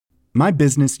My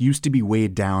business used to be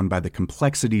weighed down by the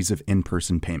complexities of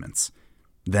in-person payments.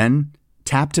 Then,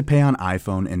 Tap to Pay on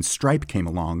iPhone and Stripe came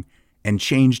along and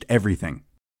changed everything.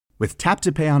 With Tap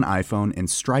to Pay on iPhone and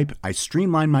Stripe, I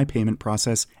streamlined my payment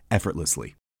process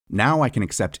effortlessly. Now I can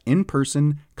accept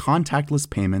in-person, contactless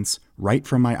payments right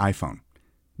from my iPhone.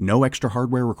 No extra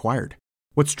hardware required.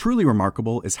 What's truly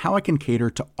remarkable is how I can cater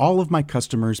to all of my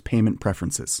customers' payment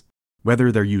preferences.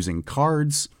 Whether they're using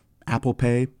cards, Apple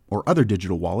Pay, or other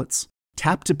digital wallets,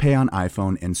 Tap to Pay on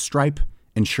iPhone and Stripe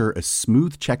ensure a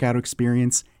smooth checkout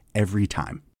experience every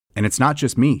time. And it's not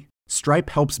just me.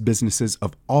 Stripe helps businesses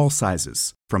of all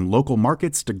sizes, from local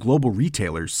markets to global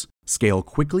retailers, scale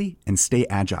quickly and stay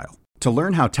agile. To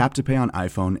learn how Tap to Pay on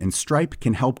iPhone and Stripe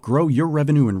can help grow your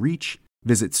revenue and reach,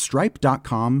 visit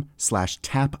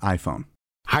stripe.com/tapiphone.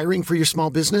 Hiring for your small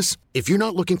business? If you're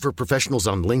not looking for professionals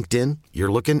on LinkedIn,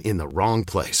 you're looking in the wrong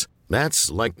place.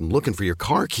 That's like looking for your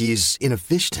car keys in a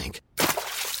fish tank.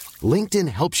 LinkedIn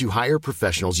helps you hire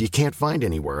professionals you can't find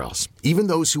anywhere else, even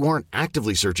those who aren't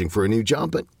actively searching for a new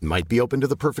job but might be open to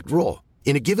the perfect role.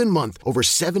 In a given month, over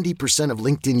 70% of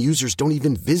LinkedIn users don't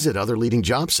even visit other leading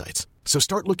job sites. So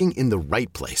start looking in the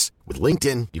right place. With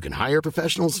LinkedIn, you can hire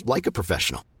professionals like a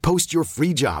professional. Post your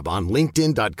free job on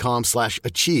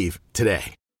linkedin.com/achieve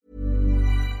today.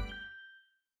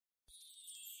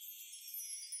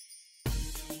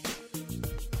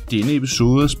 Denne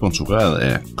episode er sponsoreret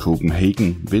af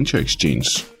Copenhagen Venture Exchange.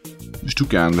 Hvis du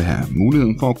gerne vil have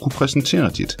muligheden for at kunne præsentere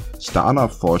dit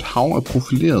startup for et hav af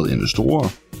profilerede investorer,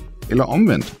 eller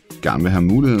omvendt gerne vil have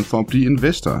muligheden for at blive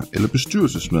investor eller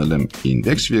bestyrelsesmedlem i en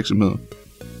vækstvirksomhed,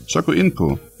 så gå ind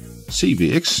på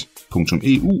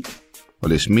cvx.eu og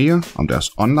læs mere om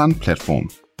deres online platform.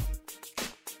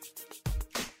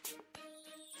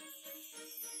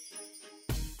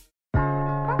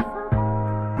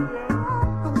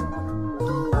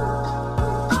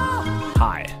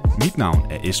 Mit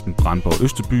navn er Esben Brandborg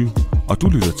Østerby, og du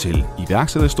lytter til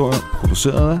iværksætterhistorier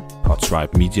produceret af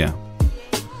Podstripe Media.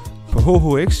 På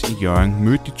HHX i Hjørring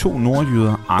mødte de to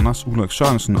nordjyder Anders Ulrik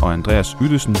Sørensen og Andreas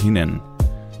Yttesen hinanden.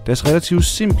 Deres relativt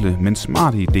simple, men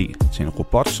smarte idé til en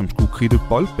robot, som skulle kridte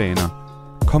boldbaner,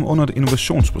 kom under et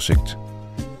innovationsprojekt.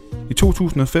 I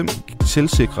 2005 gik de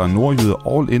selvsikre nordjyder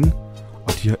all in,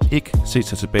 og de har ikke set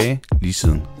sig tilbage lige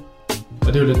siden. Og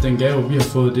det er jo lidt den gave, vi har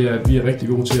fået, det er, at vi er rigtig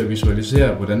gode til at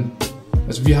visualisere, hvordan...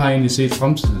 Altså, vi har egentlig set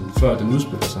fremtiden, før den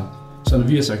udspiller sig. Så når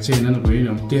vi har sagt til hinanden og blevet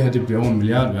enige om, det her det bliver over 1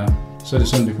 milliard værd, så er det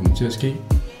sådan, det kommer til at ske.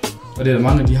 Og det er der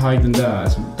mange, de har ikke den der...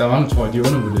 Altså, der er mange, tror jeg, de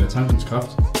undervurderer tankens kraft.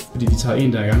 Fordi vi tager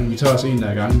en der i gangen. Vi tager også en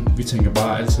der i gangen. Vi tænker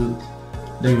bare altid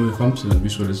længere ud i fremtiden og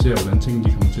visualiserer, hvordan tingene de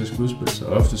kommer til at skulle udspille sig.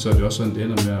 Og ofte så er det også sådan, det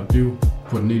ender med at blive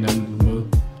på den ene eller anden måde.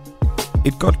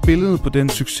 Et godt billede på den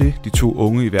succes, de to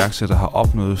unge iværksættere har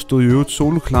opnået, stod i øvrigt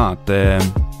soleklart, da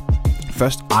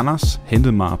først Anders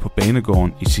hentede mig på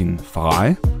banegården i sin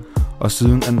Ferrari, og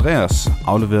siden Andreas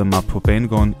afleverede mig på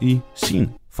banegården i sin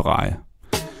Ferrari.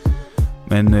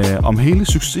 Men om hele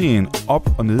succesen, op-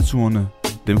 og nedturene,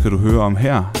 dem kan du høre om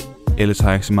her. Ellers har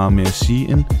jeg ikke så meget mere at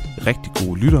sige end rigtig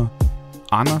gode lytter.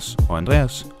 Anders og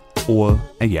Andreas, ordet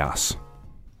er jeres.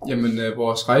 Jamen,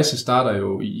 vores rejse starter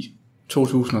jo i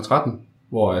 2013,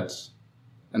 hvor at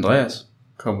Andreas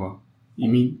kommer i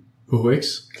min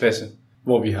HHX-klasse,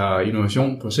 hvor vi har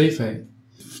innovation på C-fag.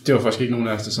 Det var faktisk ikke nogen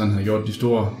af os, der sådan havde gjort de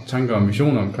store tanker og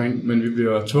missioner omkring, men vi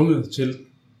bliver tvunget til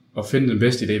at finde den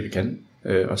bedste idé, vi kan,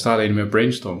 og starte egentlig med at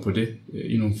brainstorme på det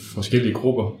i nogle forskellige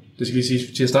grupper. Det skal lige sige,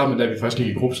 til at starte med, da vi faktisk gik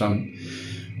i gruppe sammen.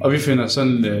 Og vi finder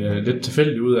sådan lidt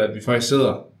tilfældigt ud af, at vi faktisk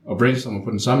sidder og brainstormer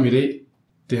på den samme idé.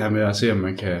 Det her med at se, om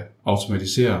man kan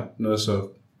automatisere noget så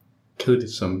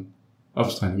kedeligt som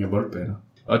opstrækning af boldbaner.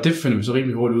 Og det finder vi så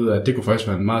rimelig hurtigt ud af, at det kunne faktisk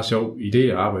være en meget sjov idé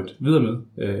at arbejde videre med.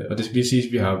 Og det skal lige siges,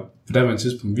 at vi har på daværende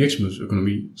tidspunkt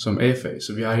virksomhedsøkonomi som A-fag,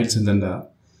 så vi har hele tiden den der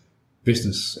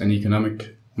business and economic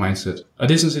mindset. Og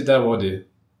det er sådan set der, hvor det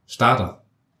starter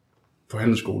på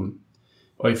handelsskolen.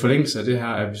 Og i forlængelse af det her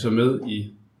er vi så med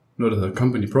i noget, der hedder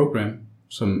Company Program,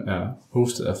 som er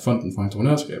hostet af Fonden for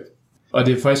Entreprenørskab. Og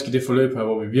det er faktisk i det forløb her,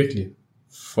 hvor vi virkelig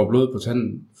får blod på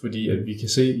tanden, fordi at vi kan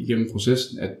se igennem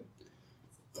processen, at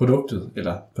produktet,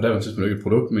 eller på daværende tidspunkt ikke et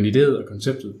produkt, men idéet og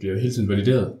konceptet bliver hele tiden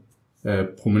valideret af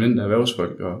prominente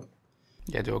erhvervsfolk.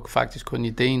 Ja, det var faktisk kun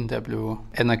ideen, der blev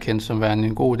anerkendt som værende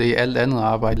en god idé. Alt andet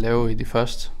arbejde lavede i de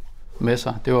første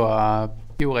messer, det var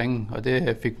pivringen, og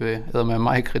det fik vi med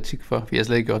meget kritik for. Vi har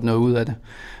slet ikke gjort noget ud af det.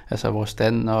 Altså vores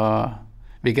stand, og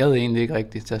vi gad egentlig ikke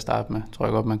rigtigt til at starte med, tror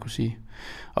jeg godt, man kunne sige.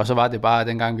 Og så var det bare,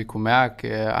 dengang vi kunne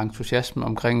mærke entusiasme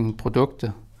omkring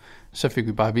produktet, så fik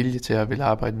vi bare vilje til at ville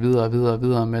arbejde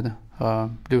videre med det,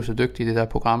 og blev så dygtige i det der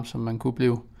program, som man kunne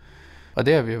blive. Og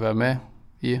det har vi været med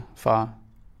i fra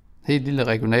helt lille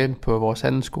regional på vores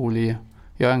handelsskole i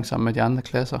Hjørring sammen med de andre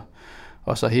klasser.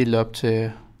 Og så helt op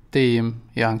til DM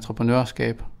i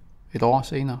entreprenørskab et år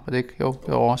senere. Og det ikke? Jo,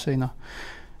 det var år senere.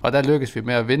 Og der lykkedes vi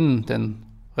med at vinde den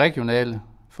regionale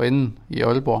forinden i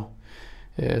Aalborg,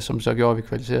 som så gjorde, at vi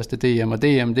kvalificeres til DM. Og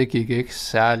DM, det gik ikke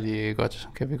særlig godt,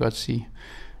 kan vi godt sige.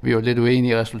 Vi var lidt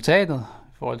uenige i resultatet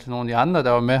i forhold til nogle af de andre, der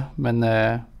var med, men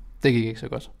det gik ikke så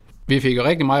godt. Vi fik jo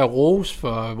rigtig meget ros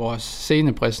for vores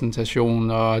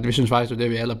scenepræsentation, og vi synes faktisk, det var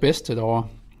det, vi er allerbedst til derovre.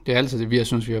 Det er altid det, vi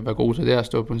synes, vi har været gode til, det er at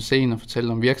stå på en scene og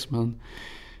fortælle om virksomheden.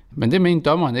 Men det mente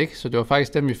dommeren ikke, så det var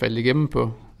faktisk dem, vi faldt igennem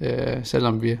på,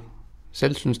 selvom vi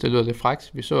selv synes, det lyder lidt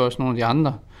frækt. Vi så også nogle af de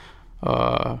andre,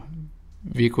 og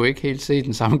vi kunne ikke helt se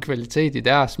den samme kvalitet i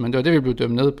deres, men det var det, vi blev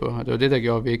dømt ned på, og det var det, der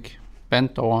gjorde, at vi ikke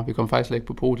vandt over. Vi kom faktisk slet ikke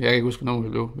på podiet. Jeg kan ikke huske,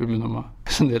 hvornår vi blev nummer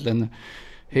sådan et eller andet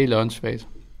helt åndssvagt.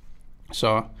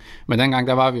 Så, men dengang,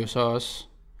 der var vi jo så også,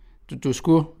 du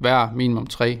skulle være minimum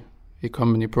 3 i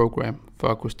company program, for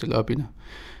at kunne stille op i det.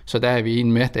 Så der er vi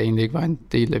en med, der egentlig ikke var en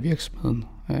del af virksomheden.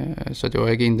 Så det var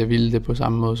ikke en, der ville det på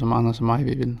samme måde, som andre som mig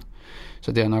vi ville.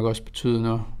 Så det har nok også betydet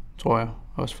noget, tror jeg,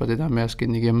 også for det der med at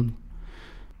skinne igennem.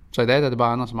 Så i dag er det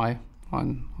bare andre som mig, og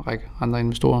en række andre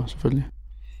investorer selvfølgelig.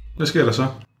 Hvad sker der så?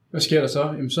 Hvad sker der så?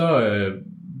 Jamen så,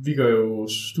 vi gør jo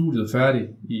studiet færdigt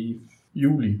i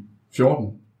juli 14,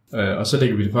 og så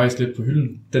lægger vi det faktisk lidt på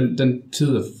hylden. Den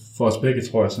tid for os begge,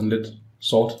 tror jeg, sådan lidt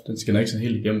sort. Den skal ikke så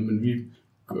helt igennem, men vi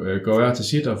går over til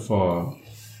sitter for,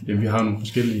 vi har nogle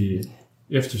forskellige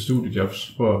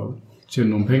efterstudiejobs for at tjene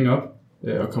nogle penge op,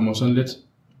 og kommer sådan lidt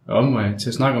omvej til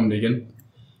at snakke om det igen,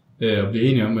 og blive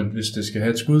enige om, at hvis det skal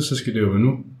have et skud, så skal det jo være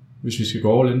nu, hvis vi skal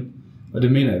gå all in. Og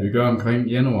det mener jeg, at vi gør omkring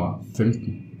januar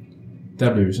 15.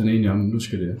 Der blev vi sådan enige om, at nu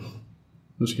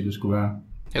skal det sgu være.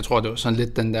 Jeg tror, det var sådan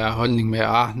lidt den der holdning med,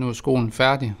 nu er skolen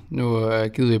færdig, nu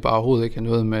gider vi bare overhovedet ikke have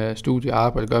noget med studie og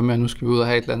arbejde at gøre med, og nu skal vi ud og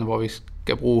have et eller andet, hvor vi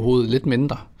skal bruge hovedet lidt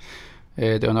mindre.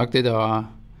 Det var nok det,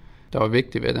 der var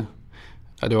vigtigt ved det.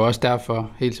 Og det var også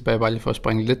derfor, helt tilbage, bare lige for at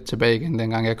springe lidt tilbage igen,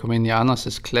 dengang jeg kom ind i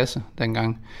Anders' klasse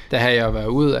dengang, der havde jeg været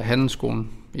ude af handelsskolen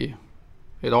i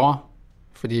et år,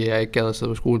 fordi jeg ikke gad at sidde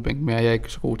på skolebænken mere. Jeg er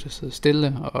ikke så god til at sidde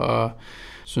stille, og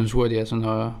synes hurtigt, at sådan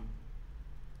noget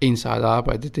ensartet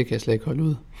arbejde, det kan jeg slet ikke holde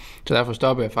ud. Så derfor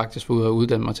stoppede jeg faktisk for at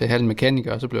uddanne mig til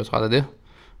halvmekaniker, og så blev jeg træt af det,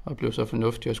 og blev så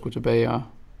fornuftig at skulle tilbage og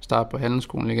starte på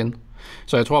handelsskolen igen.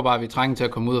 Så jeg tror bare, at vi trænger til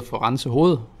at komme ud og få rense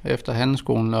hovedet efter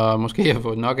handelsskolen, og måske have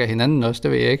fået nok af hinanden også,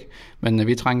 det ved jeg ikke. Men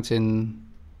vi trænger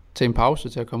til en pause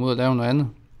til at komme ud og lave noget andet.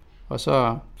 Og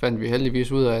så fandt vi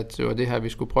heldigvis ud af, at det var det her, vi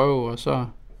skulle prøve, og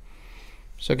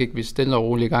så gik vi stille og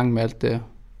roligt i gang med alt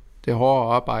det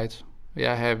hårde arbejde.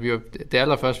 Det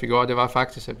allerførste, vi gjorde, det var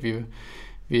faktisk, at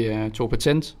vi tog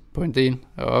patent på en del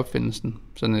af opfindelsen.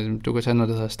 Sådan, du kan tage noget,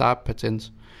 der hedder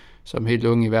startpatent, som helt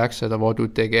unge iværksætter, hvor du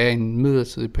dækker af en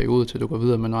midlertidig periode, til du går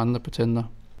videre med nogle andre patenter.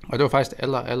 Og det var faktisk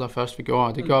det allerførste, vi gjorde,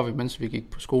 og det gjorde vi, mens vi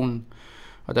gik på skolen.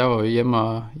 Og der var vi hjemme,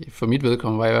 og for mit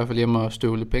vedkommende var jeg i hvert fald hjemme og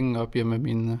støvle penge op hjemme med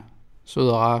mine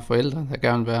søde og rare forældre, der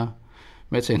gerne vil være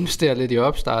med til at investere lidt i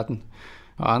opstarten.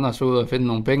 Og andre så ud og finde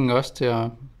nogle penge også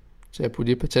til at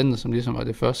putte i patenter, som ligesom var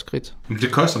det første skridt. Men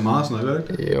det koster meget sådan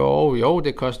noget, ikke? Jo,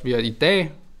 det koster vi. I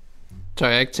dag tør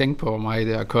jeg ikke tænke på, hvor meget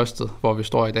det har kostet, hvor vi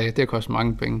står i dag. Det har kostet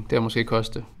mange penge. Det har måske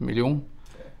kostet 1 million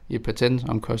i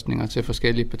patentomkostninger til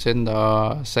forskellige patenter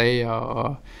og sager.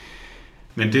 Og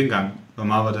men dengang, hvor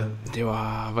meget var det? Det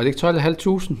var det ikke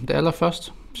 12.500, det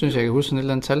allerførst? Synes jeg kan huske sådan et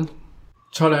eller andet tal.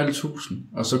 12.500,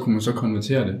 og så kunne man så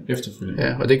konvertere det efterfølgende.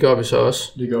 Ja, og det gjorde vi så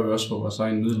også. Det gjorde vi også for vores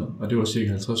egne midler, og det var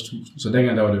cirka 50.000. Så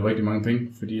dengang der var det jo rigtig mange penge,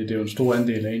 fordi det er jo en stor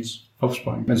andel af ens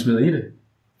opsparing, man smider i det.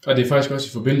 Og det er faktisk også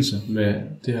i forbindelse med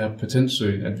det her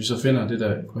patentsøgning, at vi så finder det,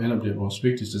 der går hen og bliver vores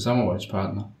vigtigste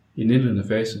samarbejdspartner i en indledende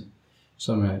fase,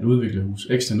 som er et udviklerhus,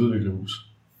 eksternt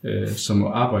udviklerhus, som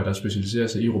arbejder og specialiserer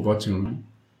sig i robotteknologi,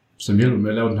 som hjælper med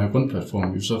at lave den her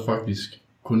grundplatform, jo så faktisk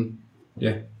kun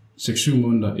 6-7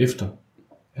 måneder efter,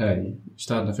 her i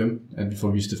starten af 15, at vi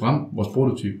får vist det frem, vores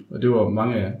prototyp. Og det var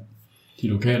mange af de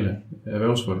lokale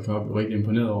erhvervsfolk, der var rigtig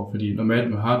imponeret over, fordi normalt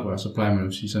med hardware, så plejer man jo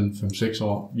at sige sådan 5-6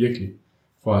 år virkelig,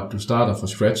 for at du starter fra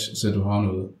scratch, så du har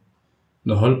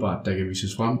noget holdbart, der kan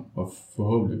vises frem, og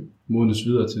forhåbentlig modnes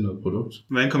videre til noget produkt.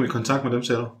 Hvordan kom I i kontakt med dem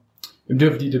selv? Jamen det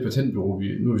er fordi det patentbureau,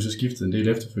 nu har vi så skiftet en del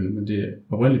efterfølgende, men det er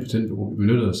oprindeligt patentbureau, vi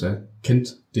benyttede os af, kendt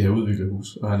det her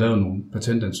udviklerhus, og har lavet nogle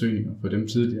patentansøgninger på dem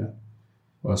tidligere.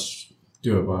 Og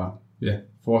det var bare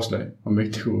forslag, om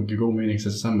ikke det kunne give god mening at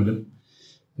sætte sammen med dem.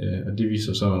 Og det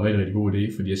viser så en rigtig, rigtig god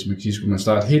idé, fordi som jeg kan sige, skulle man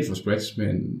starte helt fra scratch med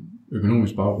en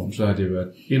økonomisk baggrund, så har det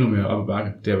været endnu mere op ad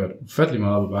bakke. Det har været ufattelig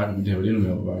meget op ad bakke, men det har været endnu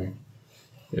mere op ad bakke.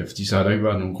 Fordi så har der ikke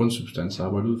været nogen grundsubstans at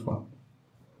arbejde ud fra.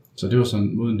 Så det var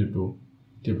sådan måden, det blev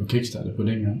Det blev kickstartet på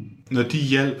den gang. Når de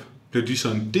hjalp, blev de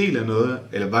så en del af noget,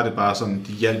 eller var det bare sådan,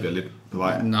 de hjalp jer lidt på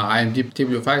vej? Nej, de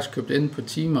blev faktisk købt ind på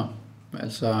timer.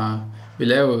 Altså, vi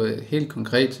lavede helt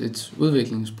konkret et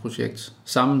udviklingsprojekt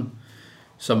sammen,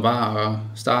 som var at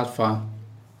starte fra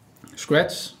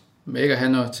scratch, med ikke at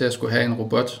have noget til at skulle have en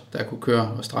robot, der kunne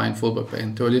køre og strege en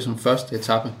fodboldbane. Det var ligesom første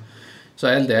etape. Så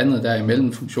alt det andet der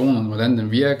imellem funktionerne, hvordan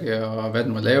den virker og hvad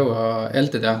den var lavet og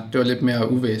alt det der, det var lidt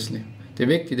mere uvæsentligt. Det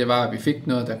vigtige det var, at vi fik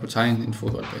noget, der kunne tegne en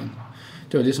fodboldbane.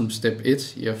 Det var ligesom step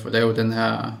 1 i at få lavet den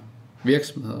her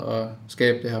virksomhed og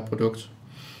skabe det her produkt.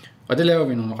 Og det laver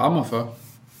vi nogle rammer for.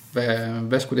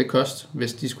 Hvad skulle det koste,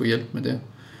 hvis de skulle hjælpe med det?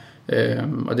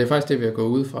 Og det er faktisk det, vi har gået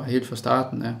ud fra helt fra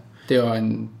starten af. Det var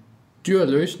en dyr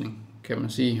løsning, kan man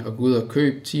sige, at gå ud og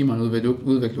købe timerne ud ved et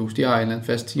udviklehus. De har en eller anden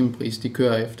fast timepris, de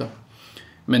kører efter.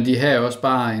 Men de har også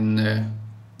bare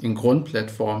en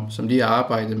grundplatform, som de har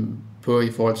arbejdet på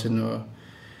i forhold til noget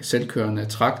selvkørende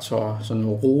traktorer, sådan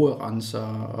nogle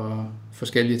roerenser og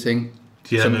forskellige ting.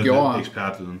 De havde noget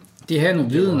ekspertviden. De havde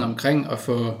noget viden omkring at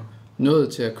få noget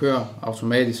til at køre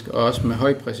automatisk, og også med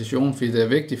høj præcision, fordi det er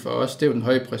vigtigt for os, det er jo den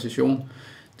høje præcision.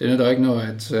 Det nytter ikke noget,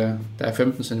 at der er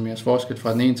 15 cm forskel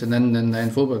fra den ene til den anden, den er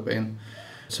en fodboldbane.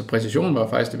 Så præcision var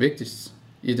faktisk det vigtigste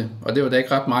i det, og det var der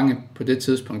ikke ret mange på det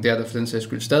tidspunkt, der for den sags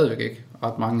skyld stadigvæk ikke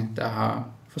ret mange, der har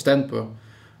forstand på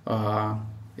og har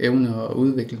evne at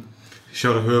udvikle. Det er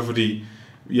sjovt at høre, fordi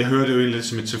jeg hører det jo egentlig lidt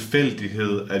som en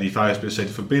tilfældighed, at I faktisk bliver sat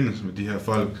i forbindelse med de her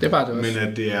folk. Det var det også. Men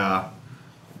at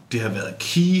det har været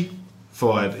key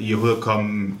for, at I overhovedet er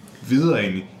kommet videre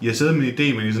egentlig. I har siddet med en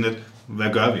idé, men I sådan lidt, hvad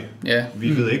gør vi? Ja.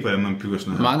 Vi ved ikke, hvordan man bygger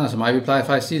sådan noget. Anders og mig, vi plejer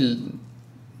faktisk at sige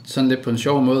sådan lidt på en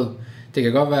sjov måde. Det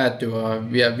kan godt være,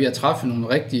 at vi har træffet nogle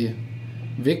rigtig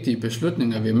vigtige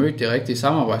beslutninger. Vi har mødt de rigtige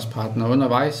samarbejdspartnere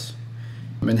undervejs.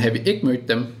 Men havde vi ikke mødt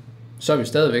dem, så er vi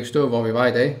stadigvæk stået, hvor vi var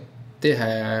i dag. Det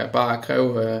har bare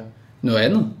krævet noget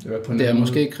andet. Det har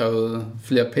måske krævet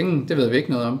flere penge, det ved vi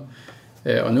ikke noget om.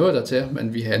 Og noget dertil,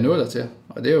 men vi har noget dertil.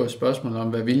 Og det er jo et spørgsmål om,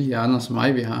 hvad vilje Anders og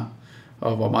mig vi har.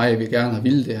 Og hvor meget vi gerne har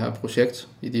ville det her projekt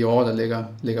i de år, der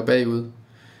ligger bagud.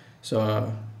 Så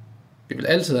vi vil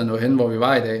altid have nået hen, hvor vi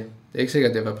var i dag. Det er ikke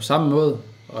sikkert, at det var på samme måde,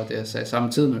 og det er så i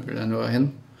samme tid, men vi vil have nået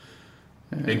hen.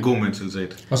 Det er en god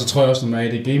mentalitet. Og så tror jeg også, når man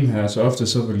er i det game her, så ofte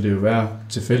så vil det jo være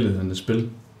tilfældighedernes spil et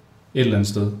eller andet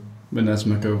sted. Men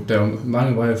altså, der er jo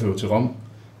mange veje for til Rom,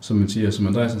 som man siger, som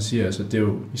Andreas siger, altså det er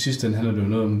jo, i sidste ende handler det jo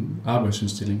noget om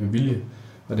arbejdsindstilling og vilje,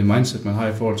 og det mindset, man har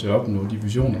i forhold til at opnå de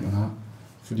visioner, man har.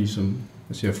 Fordi som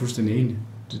jeg siger, jeg er fuldstændig enig.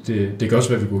 Det kan også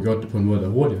være, at vi kunne have gjort det på en måde, der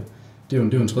er hurtigere. Det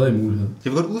er jo en tredje mulighed.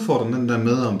 Jeg vil godt udfordre den der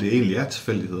med, om det egentlig er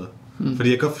tilfældigheder. Fordi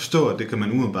jeg kan godt forstå, at det kan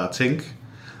man umiddelbart tænke.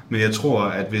 Men jeg tror,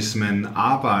 at hvis man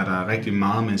arbejder rigtig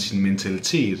meget med sin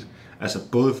mentalitet, altså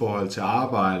både i forhold til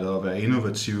arbejde og være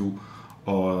innovativ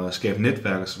og skabe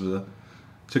netværk osv., så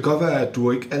det kan godt være, at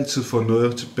du ikke altid får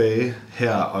noget tilbage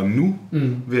her og nu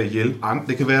ved at hjælpe andre.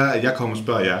 Det kan være, at jeg kommer og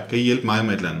spørger jer, kan I hjælpe mig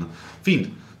med et eller andet? Fint.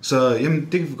 Så jamen,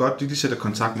 det kan vi godt, de sætter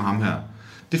kontakt med ham her.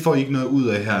 Det får I ikke noget ud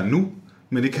af her nu,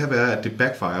 men det kan være, at det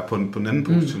backfire på en anden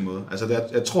positiv måde. Altså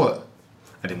jeg tror,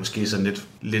 at det er måske sådan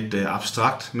lidt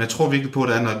abstrakt, men jeg tror virkelig på, at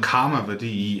der er noget karma-værdi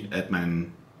i, at man,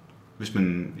 hvis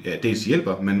man dels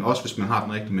hjælper, men også hvis man har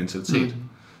den rigtige mentalitet.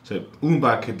 Så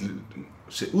umiddelbart kan det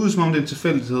se ud, som om det er en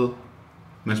tilfældighed,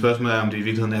 men spørgsmålet er, om det i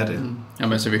virkeligheden er det.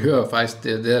 Jamen altså, vi hører faktisk,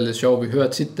 det er lidt sjovt, vi hører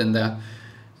tit den der,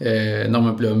 når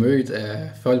man bliver mødt af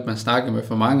folk, man snakkede med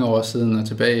for mange år siden, og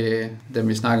tilbage, da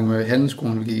vi snakkede med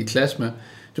handelsskolen, vi gik i klasse med,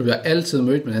 du bliver altid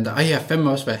mødt med den der, jeg har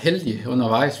fandme også været heldig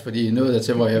undervejs, fordi I nåede der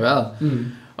til, hvor jeg har været.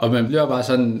 Og man bliver bare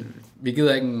sådan, vi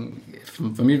gider ikke,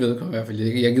 for mit vedkommende i hvert fald,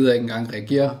 jeg gider ikke engang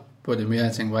reagere på det mere.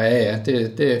 Jeg tænker bare, ja,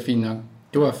 det er fint nok.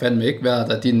 Du har fandme ikke været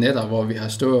der de nætter, hvor vi har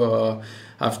stået og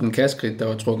haft en kaskrit, der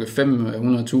var trukket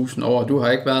 500.000 over. Du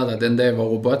har ikke været der den dag, hvor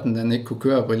robotten den ikke kunne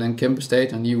køre på et eller andet kæmpe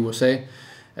stadion i USA.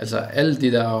 Altså alle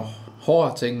de der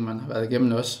hårde ting, man har været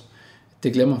igennem også,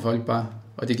 det glemmer folk bare,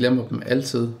 og de glemmer dem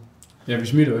altid. Ja, vi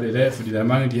smitter jo det i dag, fordi der er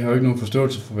mange, de har jo ikke nogen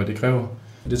forståelse for, hvad det kræver.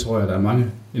 Og det tror jeg, der er mange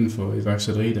inden for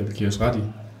iværksætteri, der vil give os ret i.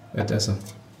 At altså,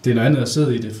 det er noget andet at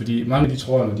sidde i det, fordi mange de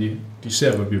tror, når de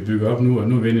ser, hvad vi bygger op nu, og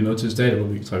nu er vi inde i noget til et stadie, hvor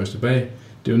vi kan trække os tilbage.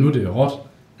 Det er jo nu, det er hårdt.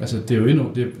 Altså, det er jo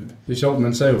endnu, det er sjovt,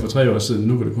 man sagde jo for 3 år siden,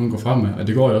 nu kan det kun gå fremad, og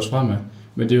det går jo også fremad.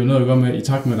 Men det er jo noget at gøre med, i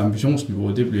takt med, at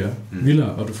ambitionsniveauet det bliver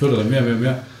vildere, og du flytter dig mere og mere og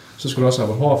mere, så skal du også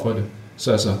arbejde hårdere for det.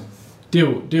 Så altså, det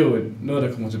er jo noget,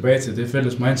 der kommer tilbage til det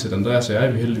fælles mindset, Andreas og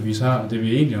jeg, vi heldigvis har, og det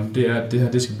vi er enige om, det er, at det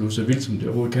her det skal blive så vildt, som det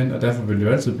overhovedet kan, og derfor vil det jo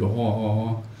altid blive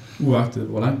hårdere, uagtet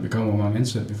hvor langt vi kommer, hvor mange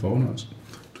ansatte vi får under os.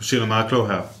 Du siger noget meget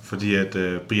klogt her, fordi at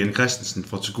Brian Christensen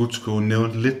fra Too Good To Go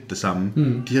nævnte lidt det samme.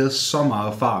 De havde så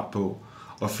meget fart på,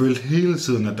 og følte hele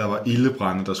tiden, at der var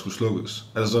ildebrande, der skulle slukkes.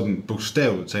 Altså sådan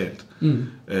bogstaveligt talt.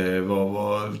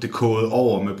 Hvor det kogede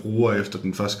over med brugere efter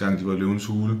den første gang, de var i Løvens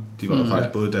Hule. De var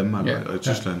faktisk både i Danmark og i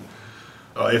Tyskland.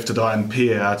 Og efter der var en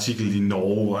PR-artikel i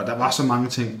Norge, og der var så mange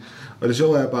ting. Og det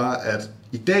sjove er bare, at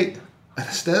i dag er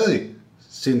der stadig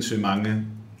sindssygt mange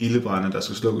ildebrande, der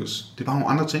skal slukkes. Det er bare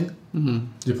nogle andre ting.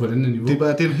 Det er på et andet niveau. Det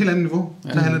er et helt andet niveau.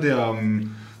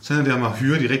 Så handler det om at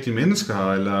hyre de rigtige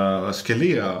mennesker, eller at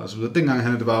skalere og så videre. Dengang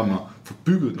handler det bare om at få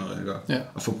bygget noget, ikke?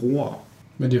 Og få brugere.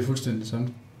 Men det er fuldstændig det samme.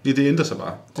 Det ændrer sig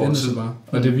bare. Det ændrer sig bare.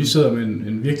 Og vi sidder med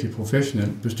en virkelig professionel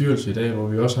bestyrelse i dag, hvor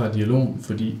vi også har dialog,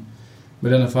 fordi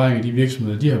med den erfaring af de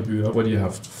virksomheder, de har bygget op, hvor de har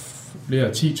haft flere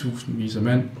 10.000 vis af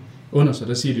mand under sig,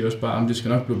 der siger de også bare, at det skal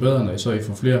nok blive bedre, når I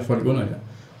får flere folk under jer.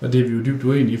 Og det er vi jo dybt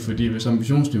uenige i, fordi hvis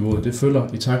ambitionsniveauet det følger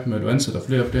i takt med, at du ansætter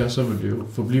flere og flere, så vil det jo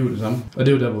forblive det samme. Og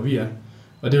det er jo der, hvor vi er.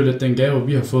 Og det er jo lidt den gave,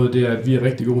 vi har fået, det er, at vi er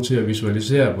rigtig gode til at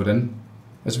visualisere, hvordan...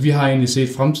 Altså vi har egentlig set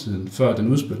fremtiden, før den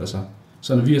udspiller sig.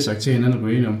 Så når vi har sagt til hinanden og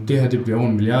blevet enige om, det her det bliver over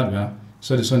 1 milliard værd,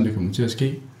 så er det sådan, det kommer til at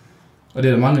ske. Og det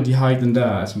er der mange, de har ikke den der...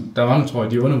 Altså, der er mange, tror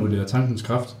jeg, de undervurderer tankens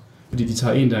kraft. Fordi de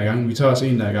tager en der i gangen. Vi tager også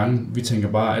en der i gangen. Vi tænker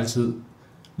bare altid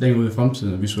længere ud i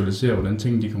fremtiden og visualiserer, hvordan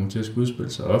tingene de kommer til at skulle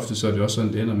udspille sig. Og ofte så er det også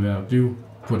sådan, det ender med at blive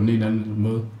på den ene eller anden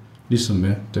måde. Ligesom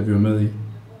med, da vi var med i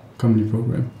Company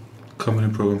Program.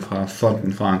 Company Program fra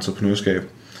Fonden for Entreprenørskab.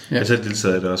 Ja. Jeg selv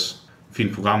deltaget i det også.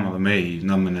 Fint program at være med i,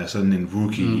 når man er sådan en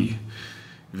rookie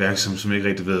virksomhed, som ikke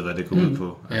rigtig ved, hvad det går ud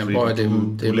på.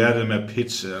 Du lærer det med at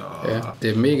pitche. Det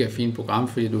er et mega fint program,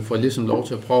 fordi du får ligesom lov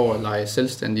til at prøve at lege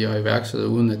selvstændig og iværksætter,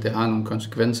 uden at det har nogle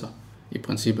konsekvenser i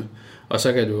princippet. Og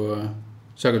så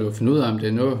kan du finde ud af, om det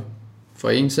er noget for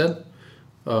en selv,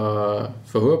 og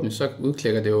forhåbentlig så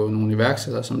udklikker det jo nogle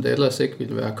iværksættere, som det ellers ikke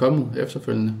ville være kommet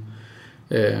efterfølgende.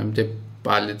 Det er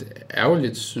bare lidt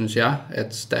ærgerligt, synes jeg,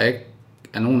 at der ikke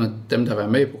er nogen af dem, der har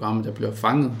været med i programmet, der bliver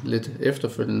fanget lidt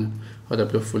efterfølgende, og der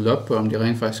bliver fulgt op på, om de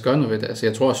rent faktisk gør noget ved det. Altså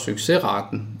jeg tror, at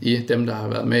succesraten i dem, der har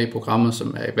været med i programmet,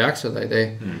 som er iværksættere i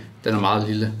dag, den er meget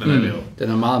lille. Den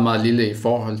er meget, meget lille i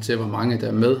forhold til, hvor mange der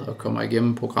er med og kommer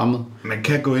igennem programmet. Man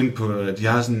kan gå ind på, de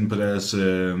har sådan på deres,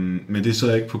 men det er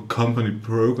så ikke på Company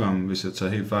Program, hvis jeg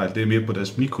tager helt fejl, det er mere på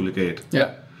deres mikrolegat. Ja.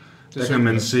 Der kan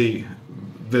man se,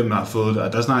 hvem der har fået det,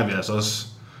 og der snakker vi altså også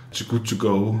to good to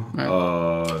go. Ja.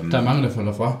 Og, der er mange, der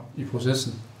falder fra i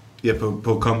processen. Ja,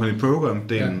 på Company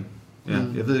Program-delen. Ja,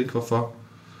 jeg ved ikke hvorfor.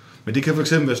 Men det kan for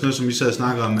eksempel være sådan noget, som vi sad og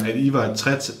snakkede om, at I var et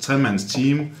tremands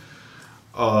team,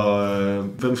 og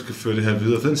hvem skal føre det her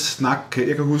videre? For den snak,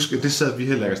 jeg kan huske, at det sad vi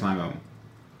heller ikke at snakke om.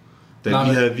 Vi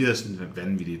havde sådan en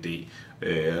vanvittig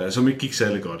idé, som ikke gik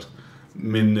særlig godt.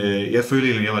 Men jeg følte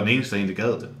egentlig, at jeg var den eneste, der egentlig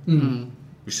gad det.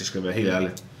 Hvis jeg skal være helt ærlig.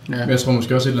 Ja. Men jeg tror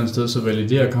måske også et eller andet sted, så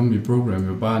validerer at komme i program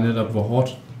jo bare netop, hvor hårdt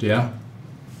det er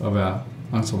at være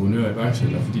entreprenør og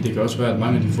iværksætter, fordi det kan også være, at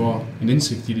mange de får en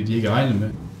indsigt i det, de ikke regner med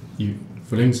i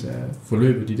forlængelse af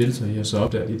forløbet, de deltager i, og så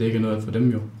opdager de, det ikke er noget for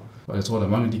dem jo. Og jeg tror, der er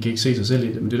mange, de kan ikke se sig selv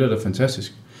i det, men det der er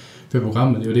fantastisk. For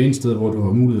programmet, det er jo det ene sted, hvor du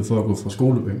har mulighed for at gå fra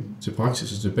skolebænk til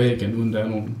praksis og tilbage igen, uden der er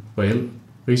nogen reel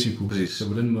risiko. Præcis. Så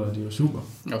på den måde det er jo super.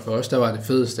 Og for os, der var det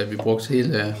fedeste, at vi brugte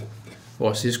hele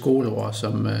vores sidste skoleår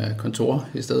som kontor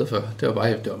i stedet for. Det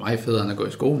var meget federe end at gå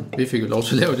i skole. Vi fik jo lov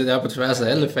til at lave det der på tværs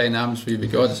af alle fag nærmest, fordi vi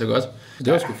gjorde det så godt. Så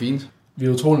det var sgu fint. Vi er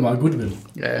utrolig meget goodwill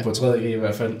på 3.G i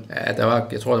hvert fald. Ja,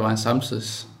 jeg tror, der var en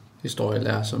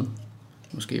samtidshistorielærer, som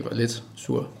måske var lidt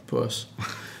sur på os,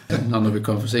 når vi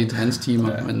kom for sent til hans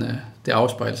timer. Ja. Men det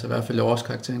afspejler sig i hvert fald i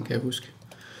årskarakteren, kan jeg huske,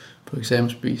 på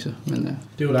eksamensbeviser. Men det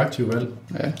er jo et aktivt valg.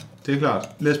 Ja. Det er klart.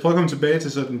 Lad os prøve at komme tilbage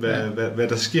til sådan, hvad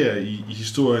der sker i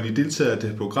historien. I deltager det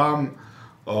her program,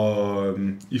 og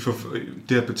I får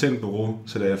det her patentbureau,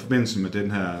 så der er i forbindelse med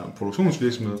den her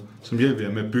produktionsvirksomhed, som hjælper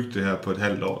jer med at bygge det her på et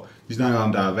halvt år. Vi snakker om,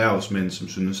 at der er erhvervsmænd, som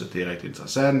synes, at det er rigtig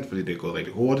interessant, fordi det er gået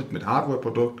rigtig hurtigt med et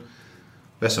hardwareprodukt.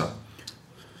 Hvad så?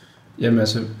 Jamen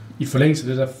altså, i forlængelse af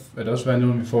det, der er det også været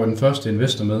nu, at vi får den første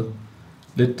investor med.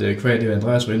 Lidt kvad det,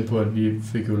 Andreas var inde på, at vi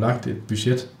fik jo lagt et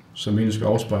budget, som egentlig skal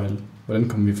afspejle, hvordan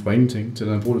kommer vi fra ingenting til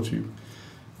den her prototype.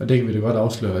 Og det kan vi da godt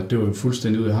afsløre, at det var jo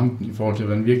fuldstændig ud af hampen i forhold til,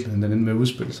 hvordan virkeligheden den endte med at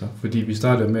udspille sig. Fordi vi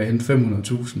startede med at hente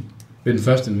 500.000 ved den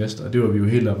første investor, og det var vi jo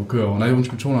helt oppe at køre over. Nej,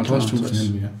 undskyld, 250.000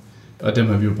 hente vi her. Og dem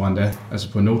har vi jo brændt af,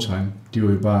 altså på no time. De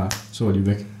var jo bare, så var de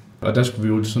væk. Og der skulle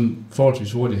vi jo sådan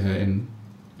forholdsvis hurtigt have en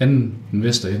anden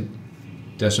investor ind,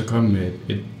 der så kom med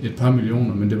et par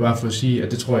millioner, men det var for at sige,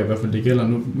 at det tror jeg i hvert fald, det gælder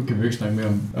nu. Nu kan vi jo ikke snakke mere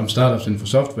om startups inden for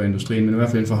softwareindustrien, men i hvert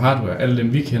fald inden for hardware. Alle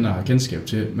dem, vi kender, har kendskab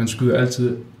til. Man skyder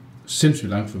altid sindssygt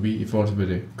langt forbi i forhold til, hvad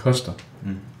det koster.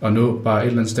 Og nå bare et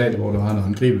eller andet stadie, hvor du har noget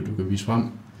håndgribeligt, du kan vise frem.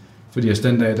 Fordi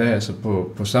den dag i dag, altså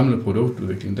på samlet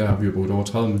produktudvikling, der har vi jo brugt over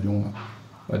 30 millioner.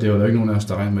 Og det var der ikke nogen af os,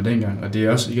 der regnede med dengang. Og det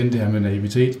er også igen det her med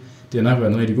naivitet. Det har nok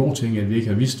været en rigtig god ting, at vi ikke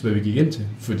har vidst, hvad vi gik ind til.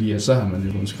 Fordi at så har man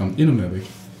jo blevet skræmt endnu mere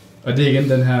væk. Og det er igen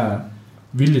den her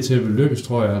vilje til at lykkes,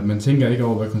 tror jeg, at man tænker ikke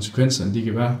over, hvad konsekvenserne de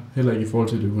kan være. Heller ikke i forhold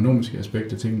til det økonomiske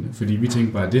aspekt af tingene. Fordi vi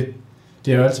tænker bare, at det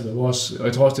har jo altid været vores... Og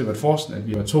jeg tror også, det har været forskning, at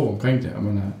vi var 2 omkring det, og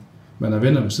man er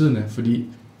venner ved siden af. Fordi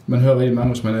man hører rigtig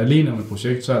mange, hvis man er alene om et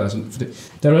projekt, så er der sådan... For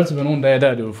der har jo altid været nogle dage, der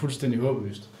er det jo fuldstændig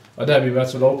håbløst. Og der har vi været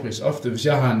så lovpris. Ofte, hvis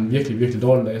jeg har en virkelig, virkelig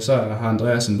dårlig dag, så har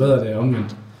Andreas en bedre dag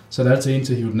omvendt. Så er der altid en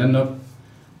til at hive den anden op.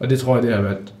 Og det tror jeg, det har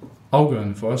været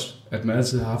afgørende for os, at man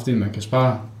altid har haft en, man kan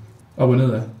spare op og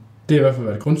ned af. Det har i hvert fald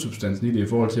været grundsubstansen i det i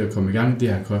forhold til at komme i gang. Det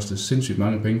har kostet sindssygt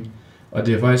mange penge. Og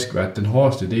det har faktisk været den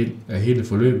hårdeste del af hele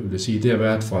forløbet, vil jeg sige. Det har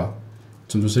været fra,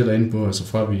 som du selv er inde på, altså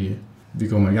fra vi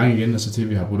kommer i gang igen, og så til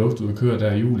vi har produktet ud at køre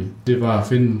der i juli. Det var at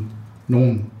finde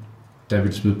nogen, der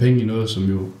ville smide penge i noget, som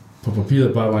jo på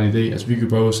papiret bare var en idé. Altså vi kunne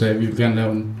bare sige, at vi vil gerne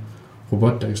lave en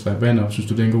robot, der kan strække vand op. Synes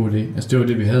du, det er en god idé? Altså det var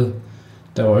det, vi havde.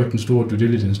 Der var jo ikke den store due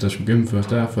diligence, der skulle gennemføres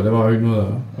der, for der var jo ikke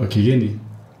noget at kigge ind i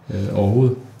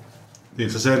overhovedet. Det er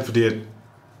interessant, fordi at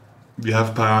vi har haft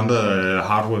et par andre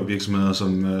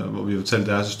hardware-virksomheder, hvor vi har fortalt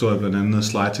deres historie, blandt andet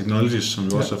Slide Technologies, som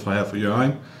jo også er fra her fra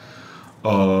Hjørring,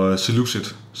 og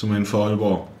Selucid, som er inden for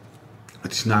Aalborg. Og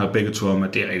de snakker begge to om,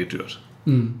 at det er rigtig dyrt.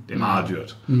 Det er meget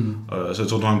dyrt. Og så jeg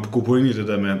tror, du har en god pointe i det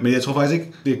der med. Men jeg tror faktisk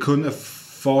ikke, det er kun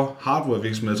for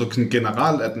hardware-virksomheder. Jeg tror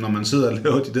generelt, at når man sidder og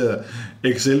laver de der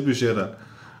Excel-budgetter,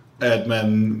 at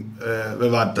man, hvad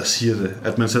var det, der siger det?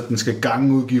 At man så den skal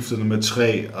gange udgifterne med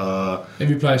 3, og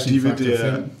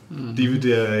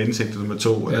dividere indtægterne med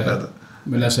 2. Ja. Eller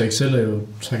men altså Excel er jo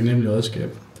taknemmelig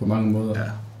redskab på mange måder,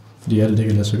 fordi alt det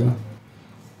kan lade sig gøre.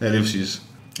 Ja, det er præcis.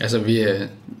 Altså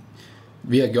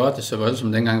vi har gjort det så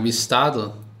voldsomt dengang vi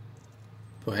startede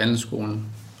på handelsskolen,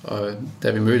 og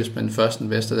da vi mødtes med den første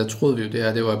investor, der troede vi jo det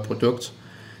her, det var et produkt,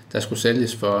 der skulle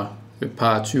sælges for et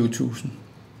par 20.000.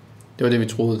 Det var det, vi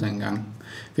troede dengang.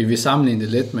 Fordi vi sammenlignede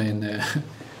det lidt med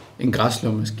en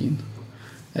græsslåmaskine.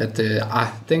 At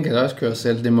den kan også køre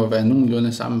selv, det må være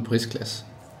nogenlunde samme prisklasse.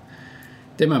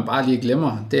 Det man bare lige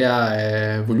glemmer, det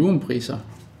er volumenpriser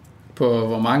på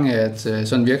hvor mange at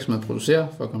sådan en virksomhed producerer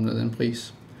for at komme ned den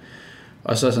pris.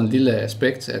 Og så sådan en lille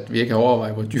aspekt, at vi ikke har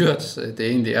overvejet, hvor dyrt det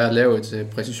egentlig er at lave et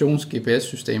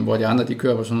præcisions-GPS-system, hvor de andre de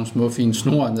kører på sådan nogle små fine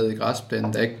snore ned i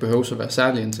græsplænen, der ikke behøver at være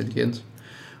særlig intelligent.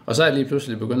 Og så er det lige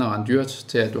pludselig begynder at rende dyrt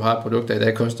til, at du har et produkt, der i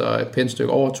dag koster et pænt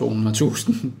stykke over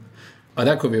 200.000. Og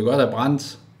der kunne vi jo godt have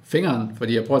brændt fingeren,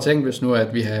 fordi jeg prøver at tænke, hvis nu,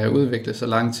 at vi har udviklet så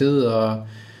lang tid, og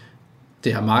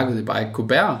det her markedet bare ikke kunne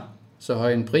bære så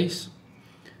høj en pris.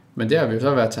 Men det har vi jo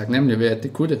så været taknemmelige ved, at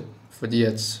det kunne det. Fordi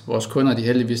at vores kunder, de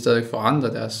heldigvis stadig forandrer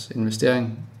deres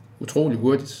investering utrolig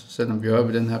hurtigt, selvom vi er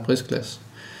oppe i den her prisklasse.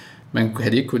 Men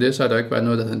havde de ikke kunne det, så har der ikke været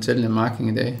noget, der hedder intelligent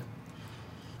marketing i dag.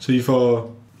 Så I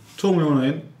får 2 millioner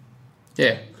ind?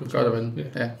 Ja, godt og vel.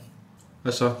 Ja.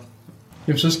 Hvad så?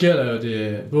 Jamen så sker der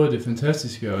jo både det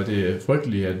fantastiske og det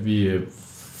frygtelige, at vi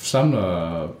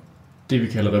samler det, vi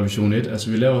kalder revision 1. Altså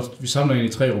vi samler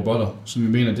egentlig 3 robotter, som vi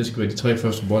mener, det skal være de 3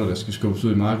 første robotter, der skal skubbes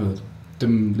ud i markedet.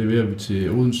 Dem leverer vi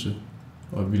til Odense,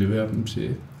 og vi leverer dem til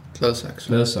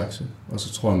Gladsaxe. Og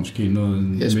så tror jeg måske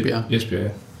noget... Esbjerg, ja.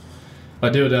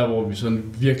 Og det er jo der, hvor vi sådan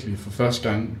virkelig for første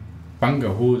gang banker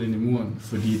hovedet ind i muren,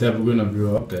 fordi der begynder vi jo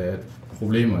at opdage, at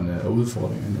problemerne og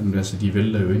udfordringerne, altså de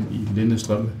vælter jo ind i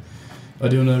lindestrømme.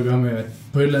 Og det er jo noget at gøre med, at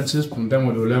på et eller andet tidspunkt, der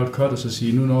må du jo lave et cut og så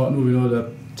sige, nu er vi nået der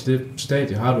til det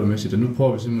stadie hardware-mæssigt, og nu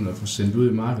prøver vi simpelthen at få sendt ud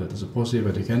i markedet, og så prøve at se,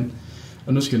 hvad det kan.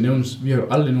 Og nu skal det nævnes, vi har jo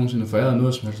aldrig nogensinde foræret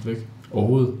noget som helst væk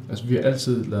overhovedet. Altså vi har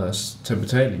altid ladet os tage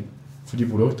betaling for de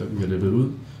produkter, vi har leveret ud.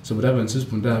 Så på det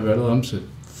tidspunkt, der har vi allerede omsat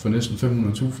for næsten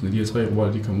 500.000 af de her 3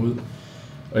 robotter, de kom ud.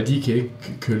 Og de kan ikke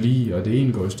køre lige, og det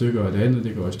ene går i stykker, og det andet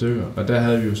det går i stykker. Og der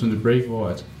havde vi jo sådan et break, hvor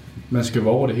at man skal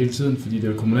være over det hele tiden, fordi det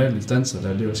er jo kommunale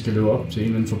instanser, der skal leve op til en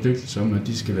eller anden forpligtelse om, at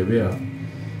de skal levere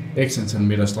x antal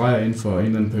meter streger inden for en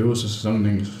eller anden periode, så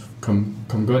sæsonen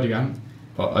kom godt i gang.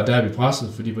 Og der er vi presset,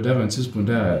 fordi på det tidspunkt,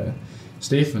 der er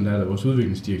Stefan, der er vores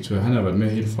udviklingsdirektør, han har været med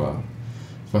helt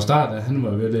fra start af. Han var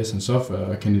ved at læse en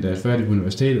softwarekandidat færdig på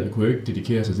universitetet, og kunne ikke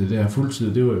dedikere sig til det her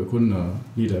fuldtid. Det var jo kun, når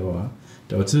lige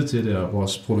der var tid til det, og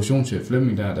vores produktionschef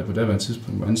Flemming, der på det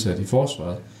tidspunkt var ansat i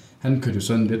forsvaret, han kørte jo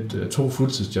sådan lidt 2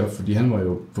 fuldtidsjob, fordi han var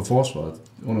jo på forsvaret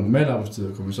under normal arbejdstid,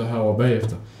 og kom så herover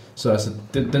bagefter. Så altså,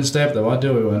 den stab, der var, det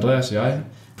var jo Andreas og jeg,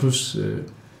 plus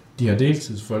de her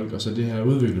deltidsfolk, og så det her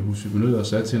udviklerhus, vi benyttede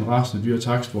os af til en rasende dyr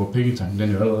takst, hvor pengetanken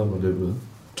den jo allerede var løbet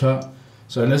tør.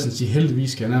 Så jeg næsten sige,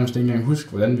 heldigvis kan jeg nærmest ikke engang huske,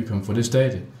 hvordan vi kom fra det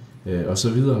stadie, og så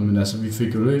videre. Men altså, vi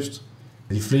fik jo løst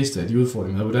de fleste af de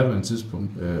udfordringer, vi havde på det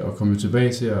tidspunkt, og kom jo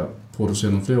tilbage til at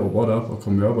producere nogle flere robotter op, og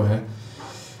kom jo op og have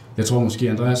Jeg tror måske,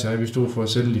 Andreas og jeg, vi stod for at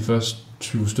sælge de første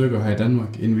 20 stykker her i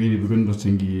Danmark, inden vi egentlig begyndte at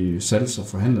tænke i salgs- og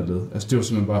forhandlerled. Altså det var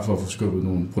simpelthen bare for at få skubbet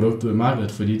nogle produkter ud i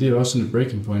markedet, fordi det er også sådan et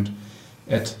breaking point,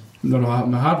 at når du har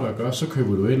med hardware at gøre, så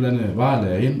køber du et eller andet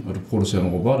varelager ind, og du producerer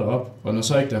nogle robotter op, og når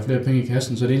så ikke der er flere penge i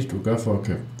kassen, så er det eneste, du gør for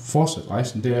at fortsætte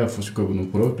rejsen, det er at få skubbet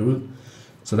nogle produkter ud.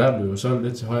 Så der blev jo solgt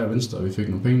lidt til højre og venstre, og vi fik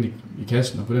nogle penge i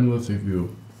kassen, og på den måde fik vi jo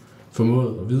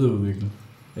formået at videreudvikle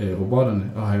robotterne,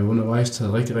 og har jo undervejs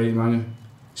taget rigtig, rigtig mange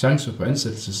chancer på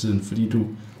ansættelsessiden, fordi du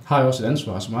har jo også et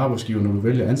ansvar som arbejdsgiver, når du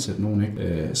vælger at ansætte nogen,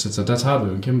 ikke? Så der tager du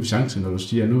jo en kæmpe chance, når du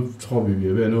siger, at nu tror vi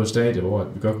er ved at nå et stadie, hvor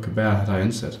vi godt kan bære at have dig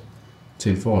ansat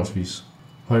til en forholdsvis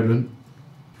høj løn.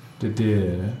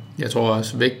 Jeg tror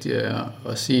også vigtigt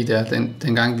at sige, at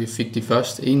dengang vi fik de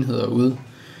første enheder ud,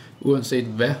 uanset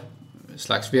hvad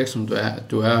slags virksomhed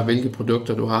du er og hvilke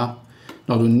produkter du har,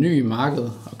 når du er ny i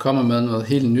markedet og kommer med noget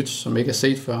helt nyt, som ikke er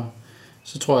set før,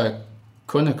 så tror jeg,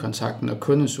 kundekontakten og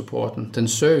kundesupporten, den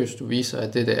service, du viser,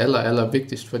 at det er det aller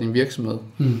vigtigst for din virksomhed.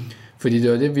 Fordi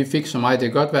det var det, vi fik så meget.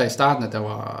 Det kan godt være i starten, at der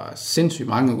var sindssygt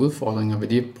mange udfordringer ved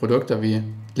de produkter, vi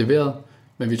leverede,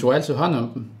 men vi tog altid hånd om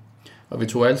dem. Og vi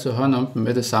tog altid hånd om dem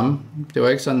med det samme. Det var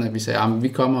ikke sådan, at vi sagde, at vi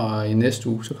kommer i næste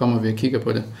uge, så kommer vi og kigger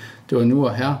på det. Det var nu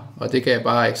og her, og det gav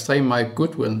bare ekstremt meget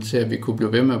goodwill til, at vi kunne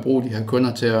blive ved med at bruge de her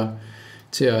kunder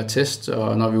til at teste,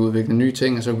 og når vi udviklede nye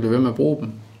ting, så kunne vi blive ved med at bruge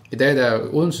dem. I dag der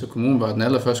Odense Kommune var den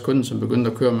allerførste kunde, som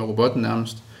begyndte at køre med robotten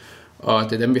nærmest. Og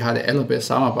det er dem, vi har det allerbedste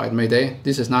samarbejde med i dag.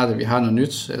 Lige så snart, at vi har noget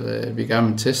nyt, eller vi gerne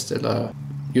vil teste, eller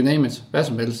you name it, hvad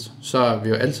som helst, så er vi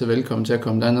jo altid velkommen til at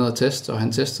komme derned og teste, og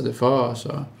han tester det for os.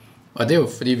 Og det er jo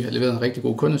fordi, vi har leveret en rigtig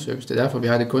god kundeservice. Det er derfor, vi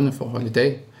har det kundeforhold i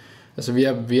dag. Altså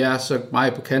vi er så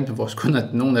meget på kant med vores kunder,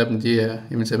 at nogle af dem de er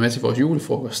inviteret med til vores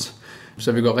julefrokost.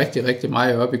 Så vi går rigtig, rigtig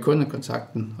meget op i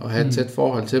kundekontakten og have et tæt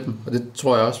forhold til dem. Og det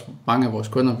tror jeg også, mange af vores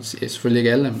kunder, selvfølgelig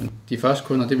ikke alle, men de første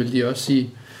kunder, det vil de også sige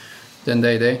den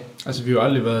dag i dag. Altså vi har jo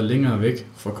aldrig været længere væk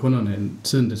fra kunderne, end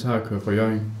tiden det tager at køre fra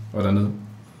Hjørring og dernede.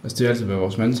 Altså det har altid været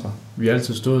vores mantra. Vi har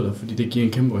altid stået der, fordi det giver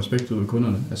en kæmpe respekt ud af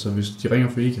kunderne. Altså hvis de ringer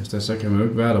fra IKAST, så kan man jo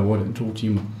ikke være der hurtigt end 2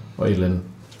 timer og et eller andet,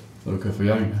 når du kører fra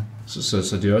Hjørring.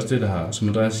 Så det er også det, der har, som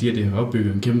Andreas siger, det har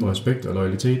opbygget en kæmpe respekt og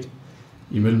loyalitet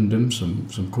imellem dem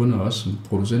som kunder og også som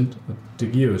producent. Og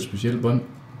det giver jo et specielt bånd.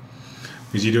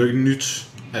 Det er jo ikke nyt,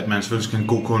 at man selvfølgelig skal have en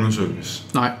god kundeservice.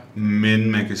 Nej.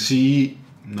 Men man kan sige,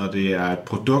 når det er et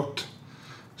produkt,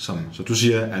 som du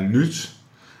siger, er nyt,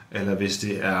 eller hvis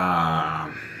det er...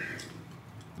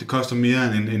 Det koster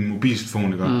mere end en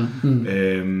mobiltelefon,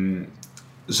 ikke?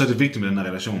 Så er det vigtigt med den her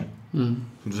relation.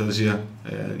 Som du selv siger,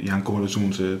 I har en god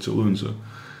relation til Odense.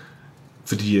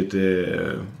 Fordi at...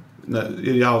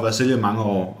 jeg har jo været sælger i mange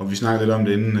år, og vi snakkede lidt om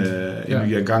det inden vi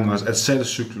gik i gang også, at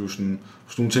salgscyklusen,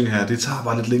 sådan nogle ting her, det tager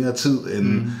bare lidt længere tid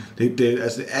end... Det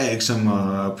er ikke som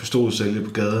at pistolsælge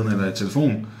på gaden eller i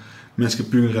telefon. Man skal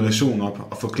bygge en relation op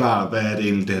og forklare, hvad er det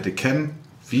egentlig det her, det kan.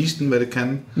 Vise den, hvad det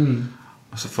kan.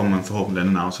 Og så får man forhåbentlig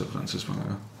en aftale på den tidspunkt.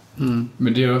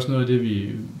 Men det er også noget af det,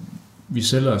 vi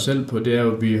sælger os selv på, det er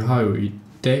jo, at vi har jo i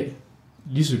dag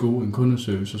lige så god en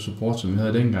kundeservice og support, som vi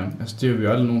havde dengang. Altså det har vi jo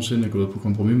aldrig nogensinde gået på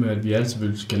kompromis med, at vi altid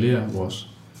vil skalere vores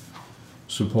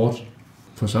support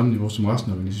på samme niveau som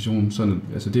resten af organisationen. Sådan,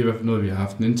 altså det er i hvert fald noget, vi har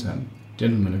haft en intern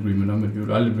gentleman agreement om, at vi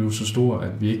vil aldrig blive så store,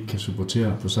 at vi ikke kan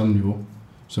supportere på samme niveau,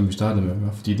 som vi startede med at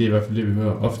gøre. Fordi det er i hvert fald det, vi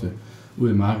hører ofte ud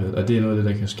i markedet, og det er noget af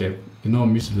det, der kan skabe enorm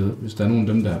mistillid, hvis der er nogen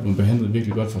af dem, der er blevet behandlet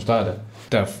virkelig godt fra start af,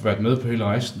 der har været med på hele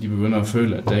rejsen, de begynder at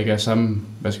føle, at der ikke er samme,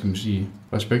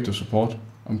 respekt og support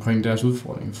omkring deres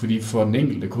udfordringer. Fordi for den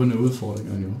enkelte kunde er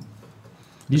udfordringerne jo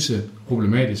lige så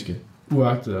problematiske,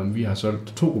 uagtet om vi har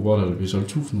solgt 2 robotter, eller vi har solgt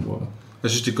 1000 robotter.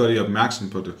 Jeg synes, det er godt, at I er opmærksom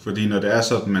på det, fordi når det er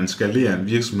sådan, at man skalerer en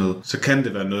virksomhed, så kan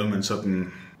det være noget,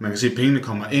 man kan se, at pengene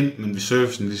kommer ind, men hvis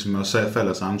servicen ligesom også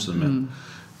falder samtidig med.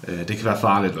 Det kan være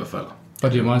farligt i hvert fald.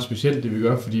 Og det er meget specielt, det vi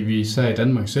gør, fordi vi især i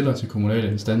Danmark sælger til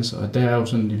kommunale instanser, og der er jo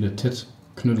sådan en lille tæt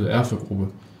knyttet erfagruppe.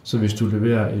 Så hvis du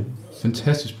leverer et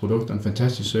fantastisk produkt og en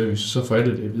fantastisk service, så får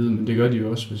alle det at vide, men det gør de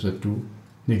jo også, hvis at du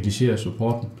negligerer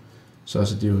supporten. Så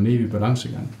altså, det er jo en evig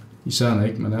balancegang. Især når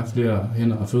ikke man er flere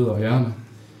hænder og fødder og hjerner,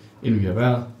 end vi har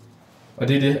været. Og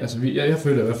det er det, altså jeg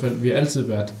føler i hvert fald, at vi har altid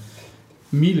været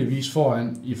milevis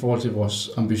foran i forhold til vores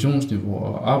ambitionsniveau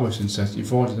og arbejdsindsats i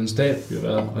forhold til den stab, vi har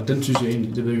været. Og den synes jeg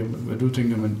egentlig, det ved jeg hvad du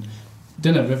tænker, men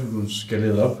den er i hvert fald blevet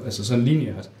skaleret op, altså sådan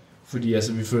lineært. Fordi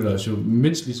altså, vi føler os jo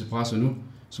mindst lige så presset nu,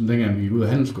 som dengang vi gik ud af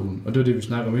handelsskolen. Og det er det, vi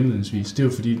snakker om indledningsvis. Det er jo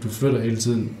fordi, du flytter hele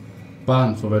tiden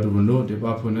barn for, hvad du vil nå. Det er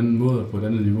bare på en anden måde og på et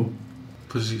andet niveau.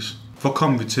 Præcis. Hvor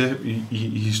kom vi til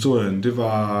i historien? Det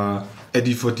var, at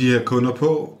I får de her kunder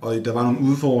på, og der var nogle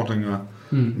udfordringer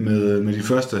med de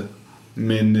første.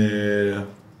 Men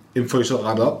får I så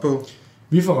rettet op på?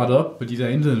 Vi får rettet op på de der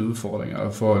indledende udfordringer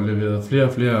og får leveret flere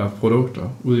og flere produkter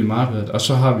ud i markedet, og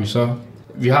så har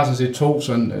vi har sådan set to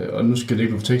sådan, og nu skal det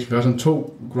ikke gå for tekst, vi har sådan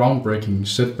 2 groundbreaking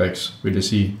setbacks, vil jeg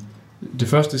sige. Det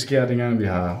første sker dengang vi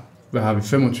har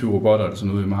 25 robotter eller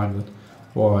sådan ude i markedet,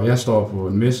 hvor jeg står på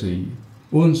en messe i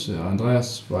Odense, og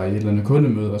Andreas var i et eller andet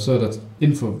kundemøde, og så er der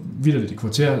inden for vitterligt et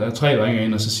kvarter, der er 3, der ringer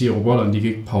ind, og så siger robotterne, de kan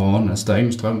ikke power on, altså der er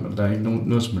ingen strøm, eller der er ikke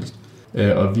noget som helst.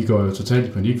 Og vi går jo totalt i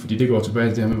panik, fordi det går tilbage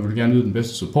til det her med, at vi vil gerne yde den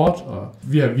bedste support, og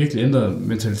vi har virkelig ændret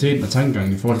mentaliteten og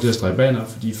tankegangen i forhold til det at strege baner,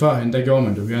 fordi førhen, der gjorde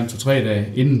man det jo gerne 2-3 dage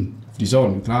inden, fordi så var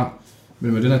den klar.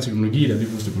 Men med den her teknologi, der lige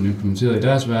pludselig blev implementeret i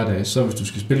deres hverdag, så hvis du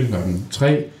skal spille klokken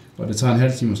 3, og det tager en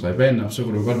halv time at strege banen op, så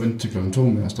kan du godt vente til klokken 2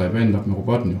 med at strege banen op med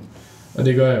robotten jo. Og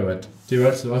det gør jo, at det er jo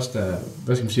altid os, der,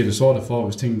 hvad skal man sige, det sorte for,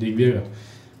 hvis tingene ikke virker.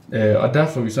 Og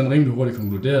derfor har vi sådan rimelig hurtigt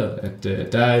konkluderet, at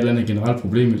der er et eller andet generelt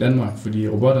problem i Danmark, fordi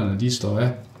robotterne, de står af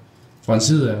fra en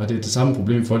side af, og det er det samme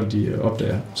problem, folk de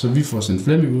opdager. Så vi får sendt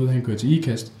Flemming ud, han kører til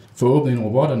IKAST, får åbnet ind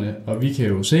robotterne, og vi kan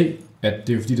jo se, at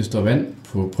det er jo fordi, der står vand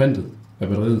på printet af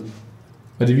batteriet.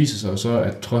 Og det viser sig jo så,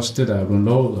 at trods det, der er blevet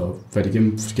lovet og været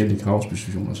igennem forskellige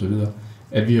kravspecifikationer osv.,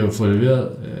 at vi har jo fået leveret,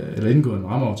 eller indgået en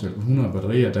rammeaftale på 100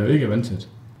 batterier, der jo ikke er vandtæt.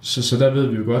 Så der ved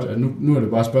vi jo godt, at nu er det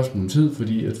bare et spørgsmål om tid,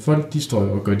 fordi at folk, de står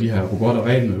jo og gør de her robotter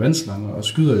rent med vandslanger og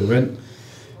skyder jo vand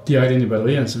direkte ind i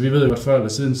batterierne, så vi ved jo godt før eller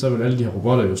siden, så vil alle de her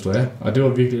robotter jo stå af. Og det var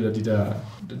virkelig et af de der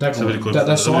så vil det kun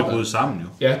bryde sammen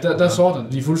jo. Ja, der sorter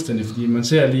de fuldstændig, fordi man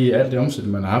ser lige alt det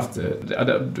omsætning, man har haft. Og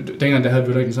dengang der havde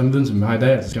vi jo ikke den samme viden, som vi har i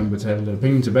dag, så skal man betale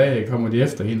penge tilbage, kommer de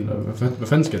efter en, og hvad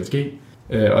fanden skal der ske?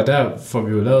 Og der får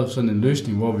vi jo lavet sådan en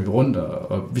løsning, hvor vi er rundt,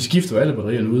 og vi skifter alle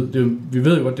batterierne ud. Vi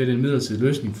ved jo godt, det er en midlertidig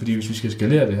løsning, fordi hvis vi skal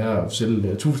skalere det her og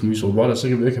sælge tusindvis af robotter, så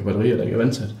kan vi ikke have batterier, der ikke er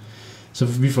vandtæt. Så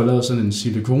vi får lavet sådan en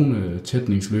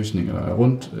silikone-tætningsløsning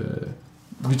rundt.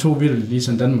 Vi tog virkelig lige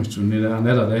sådan en Danmarksturné der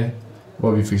nat og dag,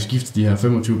 hvor vi fik skiftet de her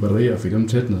 25 batterier og fik dem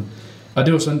tætnet. Og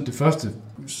det var sådan det første,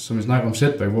 som vi snakker om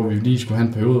setback, hvor vi lige skulle have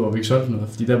en periode, hvor vi ikke solgte noget,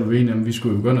 fordi der var vi enige om, at vi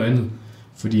skulle jo gøre noget andet.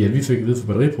 Fordi at vi fik at vide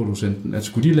fra batteriproducenten, at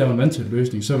skulle de lave en vandtæt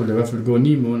løsning, så ville det i hvert fald gå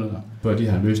 9 måneder, før de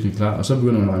her løsninger klar. Og så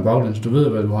begynder man at regne baglæns. Du ved,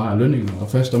 hvad du har af lønninger og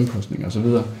fast omkostninger osv.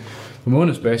 På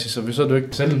månedsbasis, så hvis så du ikke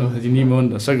sælger noget af de 9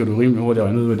 måneder, så kan du rimelig hurtigt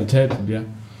regne ud, hvad de tab bliver.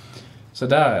 Så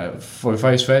der får vi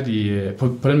faktisk fat i,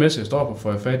 på den messe, jeg står på,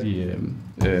 får jeg fat i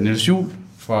Niels Juhl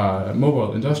fra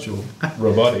Mobile Industrial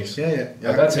Robotics.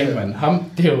 Og der tænker man, ham,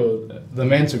 det er jo the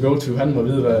man to go to, han må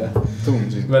vide,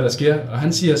 hvad der sker. Og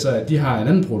han siger så, at de har en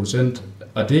anden producent,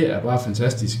 og det er bare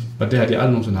fantastisk. Og det har de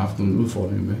aldrig nogensinde haft nogle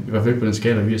udfordringer med. I hvert fald ikke på den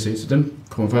skala, vi har set. Så dem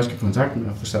kommer man faktisk i kontakt med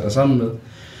og få sat dig sammen med.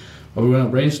 Og vi begynder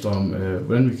at brainstorme,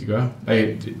 hvordan vi kan gøre.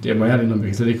 Det må jeg lige, jeg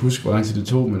kan slet ikke huske, hvor lang tid det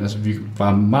tog, men altså, vi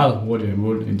var meget hurtigere i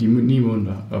mål end de 9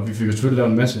 måneder. Og vi fik jo selvfølgelig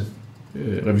lavet en masse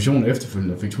revisioner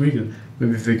efterfølgende og fik tweaked.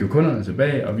 Men vi fik jo kunderne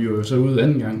tilbage, og vi var jo så ude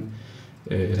anden gang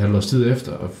et halvt års tid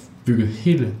efter og bygget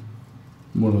hele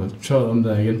motoret om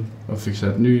der igen og fik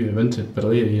sat nye vandtæt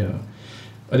batterier i.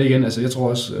 Og det igen, altså jeg tror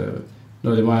også,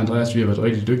 når det var Andreas, vi har været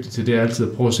rigtig dygtige til, det er altid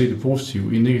at prøve at se det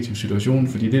positive i en negativ situation,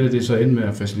 fordi det så endte med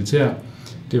at facilitere,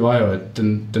 det var jo, at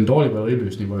den dårlige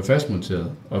batteriløsning var jo fastmonteret,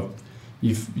 og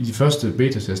i de første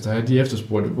beta-tester her, de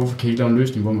efterspurgte, hvorfor kan I ikke lave en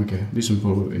løsning, hvor man kan, ligesom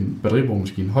på en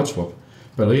batteribrugmaskine, hotswap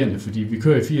batterierne, fordi vi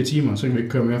kører i 4 timer, så kan vi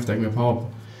ikke køre mere, for der er ikke mere power på.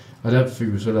 Og der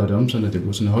fik vi så lavet det om, sådan at det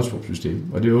blev sådan et hotswap-system,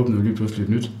 og det åbnede jo lige pludselig et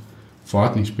nyt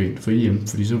forretningsben for IM,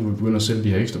 fordi så kunne vi begynde at sælge de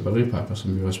her ekstra batteripakker,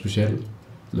 som jo er specielt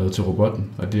lavet til robotten,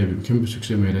 og det har vi jo kæmpe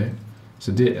succes med i dag.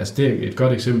 Så det er et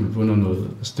godt eksempel på noget,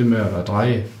 altså det med at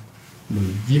dreje noget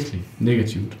virkelig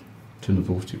negativt til noget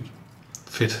positivt.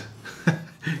 Fedt.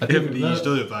 Ja, fordi I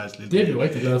stod jo faktisk lidt... Det er vi jo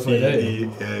rigtig glade for i dag.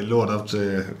 I lort op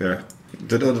til... Ja.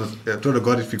 Det var da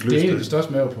godt, I fik løst det. Det er det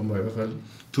største mave på mig i hvert fald.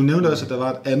 Du nævnte også, at der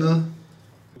var et andet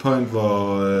point,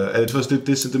 hvor... Er det først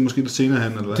det er måske lidt senere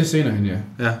hen, eller hvad? Det er senere hen, ja.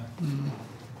 Ja.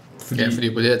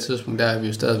 Fordi på det her tidspunkt, der er vi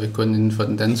jo stadigvæk kun inden for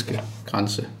den danske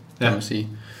grænse, kan man sige.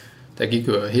 Der gik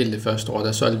jo helt det første år,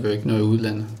 der solgte vi jo ikke noget i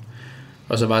udlandet.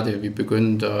 Og så var det, at vi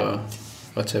begyndte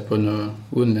at tage på nogle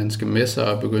udenlandske messer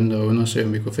og begyndte at undersøge,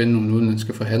 om vi kunne finde nogle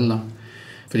udenlandske forhandlere.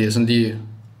 Fordi sådan lige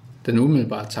den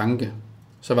umiddelbare tanke,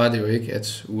 så var det jo ikke,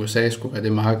 at USA skulle være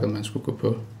det marked, man skulle gå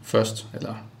på først,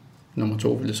 eller nummer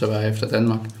 2 ville det så være efter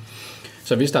Danmark.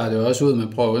 Så vi startede jo også ud med at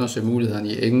prøve at undersøge mulighederne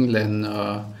i England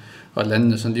og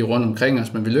landene sådan lige rundt omkring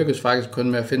os, men vi lykkedes faktisk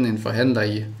kun med at finde en forhandler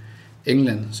i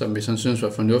England, som vi sådan synes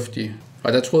var fornuftig.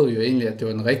 Og der troede vi jo egentlig, at det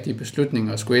var den rigtige beslutning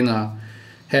at skulle ind og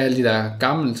have alle de der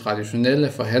gamle, traditionelle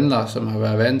forhandlere, som har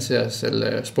været vant til at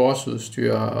sælge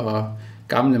sportsudstyr og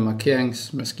gamle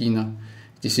markeringsmaskiner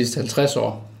de sidste 50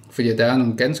 år. Fordi der er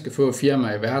nogle ganske få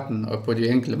firmaer i verden og på de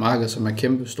enkelte markeder, som er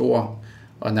kæmpe store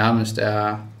og nærmest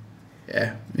er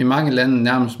i mange lande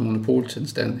nærmest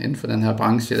monopoltilstand inden for den her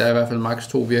branche. Der er i hvert fald maks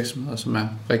 2 virksomheder, som er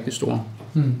rigtig store.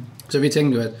 Så vi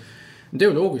tænkte jo, at det er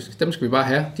jo logisk, dem skal vi bare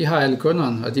have. De har alle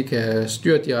kunderne, og de kan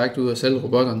styre direkte ud og sælge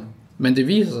robotterne. Men det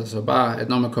viser sig så bare, at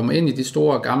når man kommer ind i de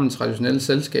store, gamle, traditionelle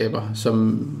selskaber,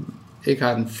 som ikke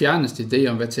har den fjerneste idé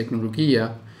om, hvad teknologi er,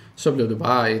 så bliver det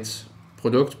bare et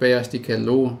produkt bagerst i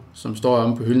katalog, som står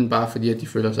om på hylden, bare fordi at de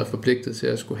føler sig forpligtet til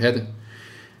at skulle have det.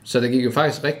 Så det gik jo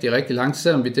faktisk rigtig, rigtig langt,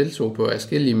 selvom vi deltog på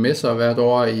forskellige messer hvert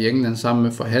år i England sammen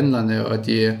med forhandlerne, og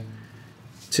de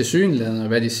tilsyneladende,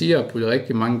 hvad de siger, putter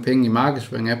rigtig mange penge i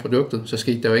markedsføring af produktet, så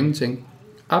skete der jo ingenting.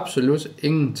 Absolut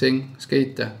ingenting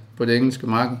skete der på det engelske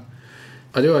marked.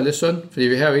 Og det var lidt synd, fordi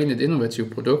vi har jo egentlig et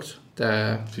innovativt produkt,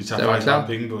 der var klar.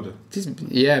 Penge på det.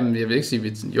 Ja, men jeg vil ikke sige,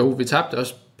 vi tabte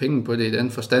også penge på det i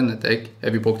den forstand,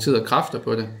 at vi brugte tid og kræfter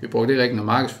på det. Vi brugte ikke rigtig noget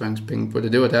markedsføringspenge på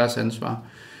det. Det var deres ansvar.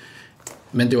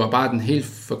 Men det var bare den helt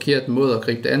forkerte måde at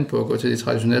gribe det an på at gå til de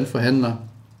traditionelle forhandlere.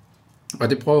 Og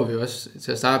det prøver vi også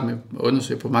til at starte med at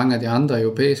undersøge på mange af de andre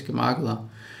europæiske markeder.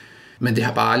 Men det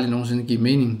har bare aldrig nogensinde givet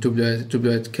mening. Du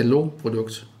bliver et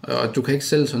katalogprodukt, og du kan ikke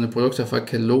sælge sådan et produkter fra et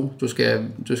katalog.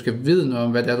 Du skal vide noget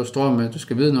om, hvad det er, du står med. Du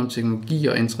skal vide noget om teknologi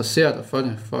og interessere dig for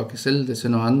det, for at kan sælge det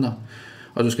til nogle andre.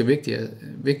 Og du skal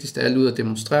vigtigst af alt ud at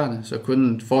demonstrere det, så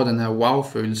kunden får den her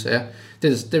wow-følelse af.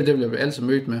 Det bliver vi altid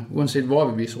mødt med, uanset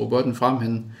hvor vi viser robotten frem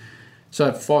hen.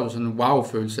 Så får du sådan en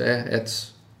wow-følelse af,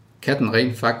 at kan den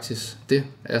rent faktisk det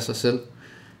af sig selv.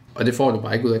 Og det får du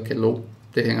bare ikke ud af et katalog.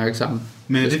 Det hænger ikke sammen.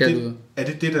 Men er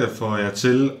det det, der får jer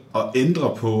til at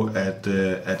ændre på,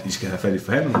 at I skal have fat i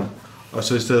forhandlerne, og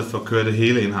så i stedet for at køre det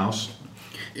hele in-house?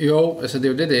 Jo, altså det er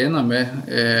jo det ender med.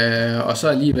 Og så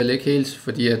alligevel ikke helt,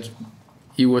 fordi at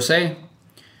i USA,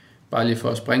 bare lige for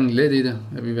at springe lidt i det,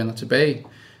 at vi vender tilbage,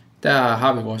 der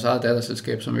har vi vores eget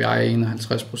datterselskab, som vi ejer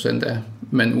 51% af.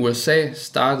 Men USA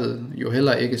startede jo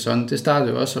heller ikke sådan. Det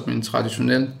startede jo også som en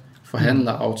traditionel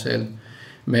forhandleraftale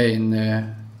med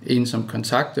en som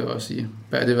kontaktede os i,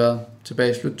 hvad har det været,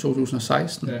 tilbage i slut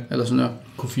 2016, eller sådan noget.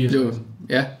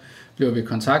 Q4. Blev vi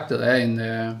kontaktet af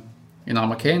en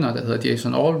amerikaner, der hedder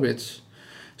Jason Aldridge,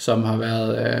 som har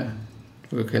været,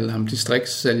 du kan kalde ham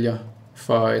distriktssælger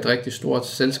for et rigtig stort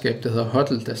selskab, der hedder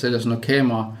Huddle, der sælger sådan noget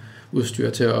kameraudstyr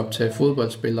til at optage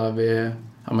fodboldspillere ved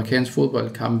amerikanske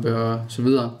fodboldkampe og så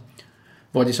videre,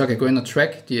 hvor de så kan gå ind og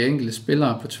track de enkelte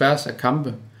spillere på tværs af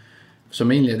kampe,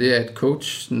 som egentlig er det, at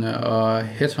coachene og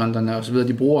headhunterne og så videre,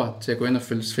 de bruger til at gå ind og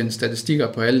finde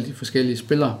statistikker på alle de forskellige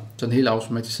spillere, sådan helt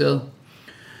automatiseret.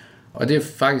 Og det er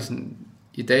faktisk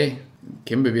i dag en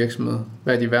kæmpe virksomhed.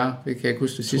 Hvad er de værd? Det kan jeg ikke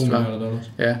huske det sidste var.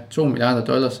 Ja, $2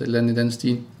 milliarder, et eller andet i den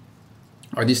stil.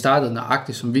 Og de startede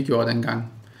nøjagtigt, som vi gjorde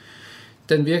dengang.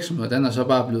 Den virksomhed, den er så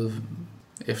bare blevet,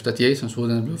 efter Jasons hoved,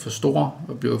 den er blevet for stor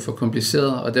og blevet for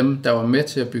kompliceret, og dem, der var med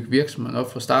til at bygge virksomheden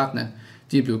op fra starten af,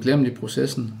 de er blevet glemt i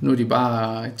processen. Nu er de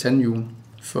bare et tandhjul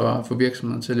for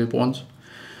virksomheden til at løbe rundt.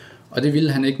 Og det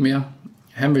ville han ikke mere.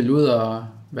 Han ville ud og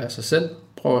være sig selv,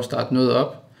 prøve at starte noget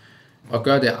op, og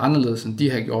gøre det anderledes, end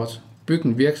de har gjort. Bygge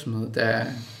en virksomhed, der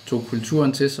tog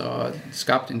kulturen til sig og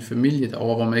skabte en familie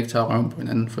derovre, hvor man ikke tager røven på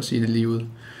hinanden, for at sige det lige ud.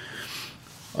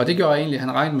 Og det gjorde egentlig, at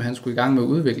han regnede med, at han skulle i gang med at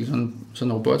udvikle sådan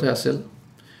en robot her selv.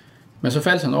 Men så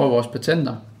faldt han over vores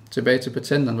patenter, tilbage til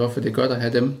patenterne, hvorfor det er godt at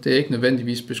have dem. Det er ikke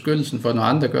nødvendigvis beskyttelsen for, når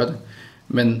andre gør det,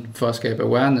 men for at skabe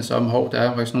awareness om, der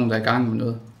er faktisk nogen, der er i gang med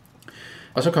noget.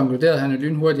 Og så konkluderede han jo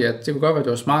lynhurtigt, at det kunne godt være, at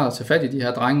det var smart at tage fat i de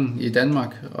her drenge i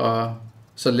Danmark, og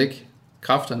så lægge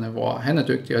kræfterne, hvor han er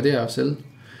dygtig, og det er jo selv,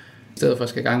 i stedet for at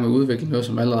skal i gang med at udvikle noget,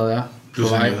 som allerede er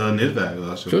Plus han havde netværket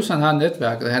også. Plus han har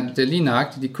netværket. Det er lige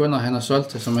nøjagtigt de kunder, han har solgt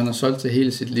til, som han har solgt til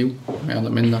hele sit liv, mere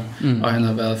eller mindre. Og han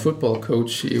har været football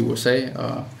coach i USA,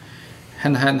 og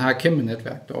han har et kæmpe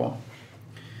netværk derovre.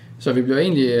 Så vi blev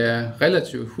egentlig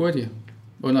relativt hurtigt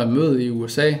under et møde i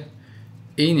USA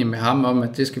enige med ham om,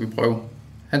 at det skal vi prøve.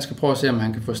 Han skal prøve at se, om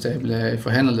han kan få stablet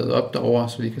forhandlerledet op derovre,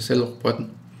 så de kan sælge robotten.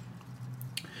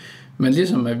 Men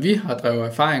ligesom at vi har drevet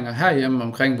erfaringer herhjemme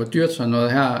omkring, hvor dyrt sådan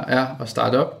noget her er at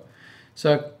starte op,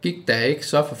 så gik der ikke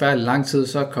så forfærdelig lang tid,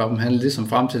 så kom han ligesom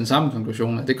frem til den samme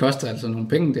konklusion, at det koster altså nogle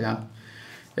penge det her.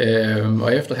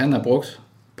 Og efter han har brugt et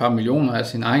par millioner af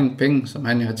sine egne penge, som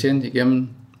han jo har tjent igennem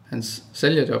hans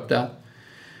sælgerjob der,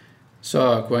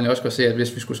 så kunne han jo også godt se, at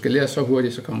hvis vi skulle skalere så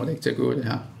hurtigt, så kommer det ikke til at gå det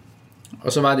her.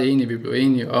 Og så var det egentlig, vi blev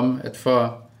enige om, at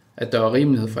for at der var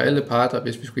rimelighed for alle parter,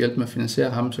 hvis vi skulle hjælpe med at finansiere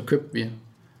ham, så købte vi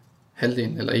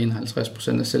halvdelen eller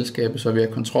 51% af selskabet, så vi har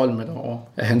kontrol med derovre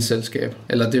af hans selskab.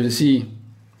 Eller det vil sige,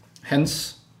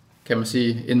 hans, kan man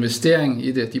sige, investering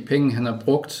i det, de penge han har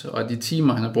brugt, og de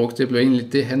timer han har brugt, det blev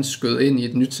egentlig det, han skød ind i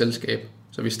et nyt selskab.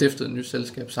 Så vi stiftede et nyt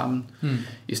selskab sammen,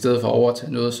 i stedet for at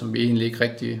overtage noget, som vi egentlig ikke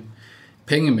rigtig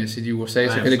pengemæssigt i USA,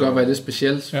 så kan det godt være lidt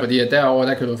specielt, fordi at derovre,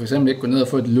 der kan du for eksempel ikke gå ned og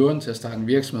få et lån til at starte en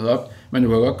virksomhed op, men du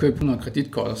kan godt købe nogle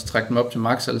kreditkort og så trække dem op til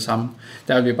max alle sammen.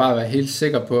 Der vil vi bare være helt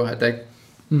sikre på, at der ikke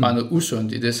var noget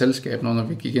usundt i det selskab, når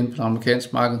vi gik ind på det amerikanske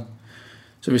marked.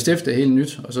 Så vi stiftede helt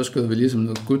nyt, og så skød vi ligesom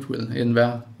noget goodwill ind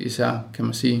hver især, kan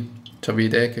man sige, så vi i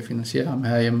dag kan finansiere ham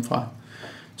her hjemmefra.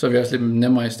 Så er vi også lidt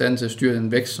nemmere i stand til at styre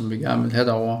den vækst, som vi gerne vil have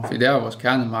derovre, for det er jo vores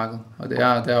kernemarked, og det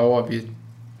er derovre, vi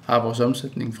har vores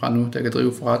omsætning fra nu, der kan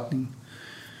drive forretningen.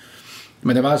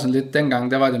 Men der var sådan lidt,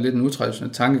 dengang, der var det lidt en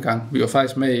utraditionel tankegang. Vi var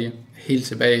faktisk med i, helt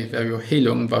tilbage, da vi var helt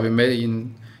unge, var vi med i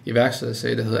en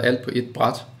iværksætterserie, der hedder Alt på et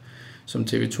bræt, som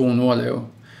TV2 Nord lavede.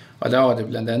 Og der var det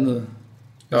blandt andet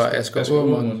Asger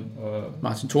Aumund og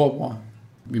Martin Thorborg.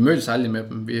 Vi mødtes aldrig med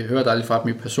dem, vi hørte aldrig fra dem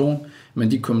i person,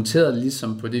 men de kommenterede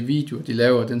ligesom på det video, de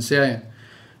lavede den serie.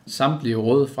 Samtlige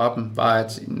råd fra dem var,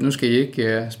 at nu skal I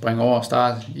ikke springe over og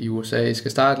starte i USA. I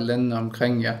skal starte landet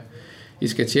omkring jer. I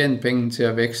skal tjene penge til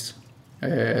at vækste.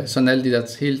 Sådan alle de der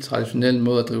helt traditionelle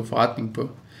måder at drive forretning på.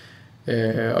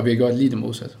 Og vi har gjort lige det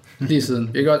modsat. Lige siden.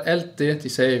 Vi har gjort alt det, de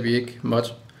sagde, vi ikke måtte.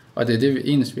 Og det er det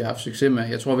eneste, vi har haft succes med.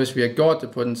 Jeg tror, hvis vi har gjort det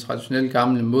på den traditionelle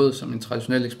gamle måde, som en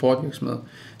traditionel eksportvirksomhed,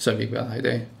 så har vi ikke været her i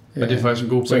dag. Og det er faktisk en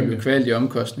god pointe. Så er vi kvalige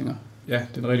omkostninger. Ja,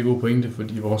 det er en rigtig god pointe,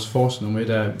 fordi vores force nummer 1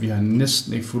 er, at vi har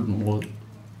næsten ikke fulgt nogen råd.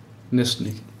 Næsten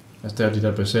ikke. Altså der er de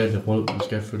der basale råd, man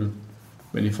skal følge.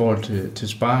 Men i forhold til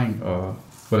sparring og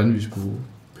hvordan vi skulle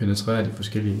penetrere de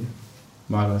forskellige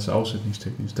markeder, altså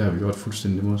afsætningsteknisk, der har vi gjort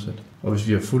fuldstændig modsat. Og hvis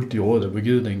vi har fulgt de råd, der blev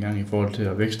givet dengang i forhold til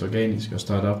at vækste organisk og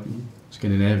starte op i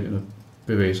Skandinavien og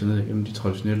bevæge sig ned igennem de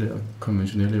traditionelle og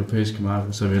konventionelle europæiske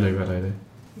markeder, så vil jeg ikke være der i dag.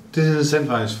 Det er interessant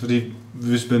faktisk, fordi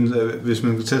hvis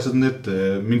man kan tage sådan lidt,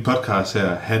 min podcast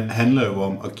her handler jo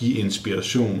om at give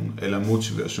inspiration eller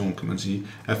motivation, kan man sige.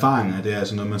 Erfaringer, det er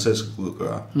altså noget, man selv skal ud og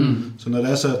gøre. Så når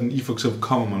det er sådan, at I for eksempel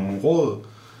kommer med nogle råd,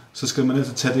 så skal man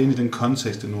altid tage det ind i den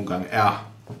kontekst, det nogle gange er.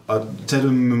 Og tage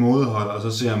det med mådehold, og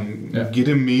så se om giver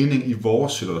det mening i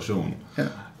vores situation. Ja.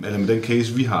 Eller med den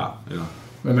case, vi har. Eller?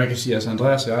 Men man kan sige, at altså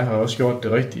Andreas og jeg har også gjort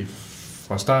det rigtigt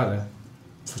fra start af.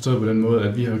 Forstået på den måde,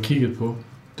 at vi har kigget på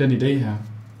den idé her.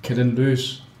 Kan den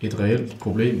løse et reelt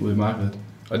problem ude i markedet?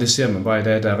 Og det ser man bare i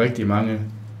dag, der er rigtig mange,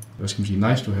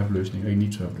 nice to have løsninger, ikke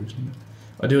need to have løsninger.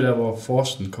 Og det er jo der, hvor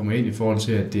forskningen kommer ind i forhold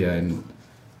til, at det er en,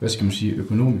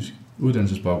 økonomisk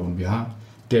uddannelsesbaggrund, vi har.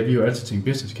 Det er vi jo altid tænkt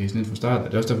business case inden fra start.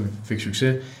 Det er også der, vi fik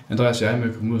succes. Andreas og jeg med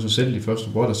at komme ud og så sælge de første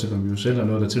robotter, selvom vi jo sælger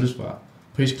noget, der tilsvarer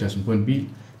prisklassen på en bil.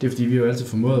 Det er fordi, vi jo altid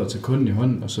formået at tage kunden i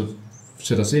hånden, og så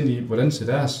sætte os ind i, hvordan ser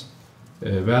deres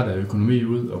hverdag økonomi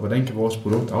ud, og hvordan kan vores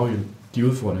produkt afhjælpe de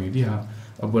udfordringer, de har,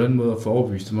 og på den måde at få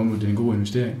overbevist dem om, at det er en god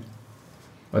investering.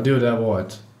 Og det er jo der, hvor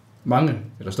at mange,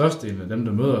 eller størstedelen af dem,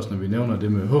 der møder os, når vi nævner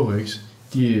det med HHX,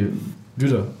 de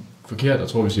lytter forkert og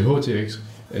tror, vi siger HTX.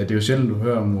 Det er jo sjældent, du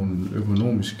hører om nogle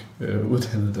økonomisk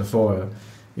uddannede, der får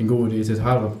en god idé til et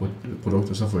hardware-produkt,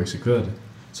 og så får eksekveret det.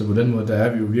 Så på den måde, der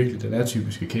er vi jo virkelig den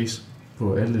atypiske case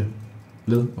på alle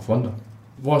led og fronter.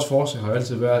 Vores force har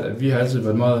altid været, at vi har altid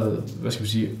været meget,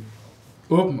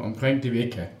 åben omkring det, vi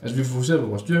ikke kan. Altså vi fokuserer på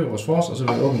vores styrke, vores force, og så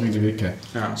er vi åben omkring det, vi ikke kan.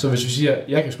 Ja. Så hvis vi siger,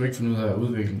 jeg kan sgu ikke finde ud af at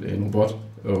udvikle en robot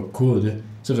og kode det,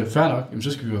 så er det fair nok, jamen,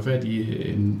 så skal vi have fat i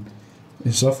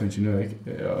en softwareingeniør, ikke?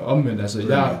 Og omvendt, altså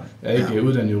jeg er ikke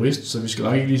uddannet jurist, så vi skal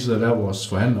nok ikke lige sidde og lave vores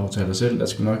forhandleraftaler selv, der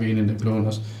skal nok ind i den klogen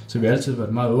også. Så vi har altid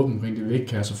været meget åbne omkring det, vi ikke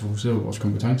kan, så fokusere på vores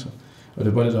kompetencer. Og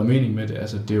det er bare det, der er mening med det.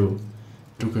 Altså det er jo,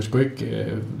 du kan sgu ikke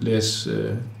læse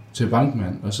til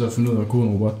bankmand, og så finde ud af at kode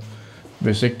en robot,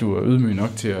 hvis ikke du er ydmyg nok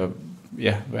til at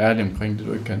være ærlig omkring det,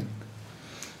 du ikke kan.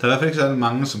 Der er i hvert fald ikke så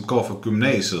mange, som går fra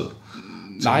gymnasiet.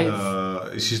 Nej,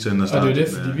 i sidste ende og det er jo det,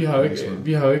 fordi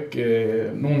vi har jo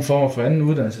ikke nogen form for anden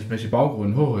uddannelsesmæssig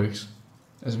baggrund end HHX.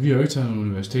 Altså vi har jo ikke taget nogen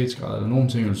universitetsgrad eller nogen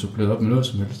ting, eller suppleret op med noget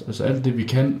som helst. Altså alt det vi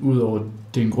kan, udover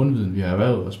det en grundviden, vi har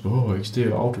erhvervet os på HHX, det er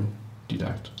jo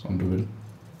autodidakt, om du vil. Det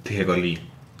kan jeg godt lide.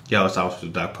 Jeg er også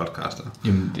autodidakt podcaster.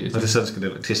 Jamen, og det er sådan skal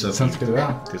det være. Sådan skal det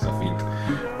være. Det er så fint.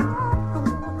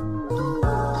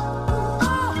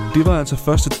 Det var altså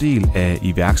første del af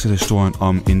iværksætterhistorien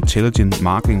om Intelligent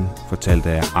Marketing, fortalt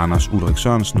af Anders Ulrik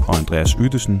Sørensen og Andreas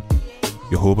Yttesen.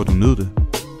 Jeg håber, du nød det.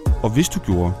 Og hvis du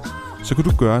gjorde, så kan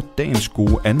du gøre dagens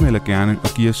gode anmeldergerning og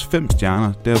give os 5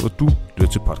 stjerner, der hvor du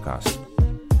lytter til podcast.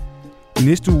 I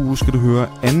næste uge skal du høre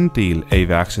anden del af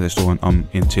iværksætterhistorien om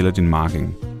Intelligent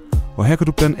Marketing. Og her kan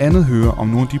du blandt andet høre om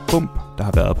nogle af de bump, der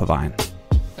har været på vejen.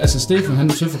 Altså Stefan, han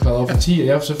var søforklaret over for 10, og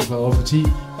jeg var søforklaret over for 10,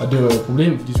 og det var jo et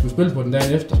problem, fordi de skulle spille på den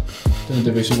dagen efter, den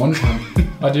Division 1-kamp.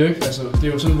 Og det er jo ikke, altså, det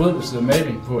er jo sådan en vådbaseret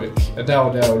maling på, at der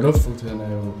er jo luftfugtigheden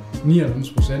er jo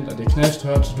 99%, og det er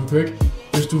knastørt, så du kan jo ikke,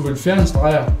 hvis du vil fjerne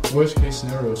streger, worst case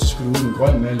scenario, så skulle du ud med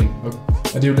grøn maling. Og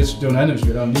det er jo lidt, det var noget andet, hvis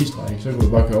vi lavede en lige streg, så kunne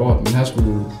du bare køre over den. Men her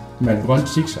skulle du male grønt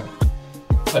zigzag.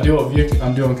 Og det var virkelig,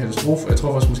 det var en katastrofe. Jeg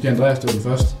tror faktisk måske Andreas, det var den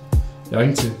første, jeg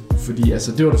ringte til. Fordi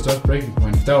altså, det var det største breaking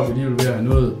point. Der var vi alligevel ved at have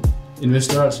noget en vis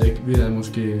størrelse, ikke? Vi havde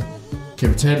måske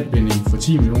kapitalbinding for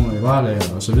 10 millioner i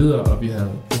varelager og så videre, og vi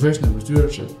havde professionelle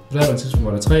bestyrelse. På der var en tidspunkt,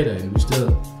 hvor der 3 der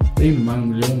investerede rimelig mange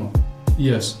millioner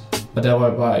i os. Og der var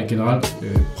jo bare et generelt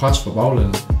pres fra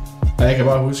baglandet. Og jeg kan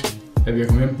bare huske, at vi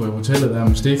kom hjem på hotellet der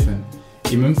med Stefan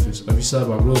i Memphis, og vi sad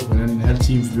bare og glodede på hinanden en halv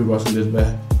time, for vi var bare sådan lidt, hvad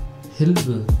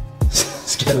helvede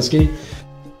skal der ske?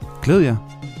 Glæd jer.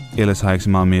 Ellers har jeg ikke så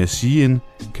meget mere at sige end,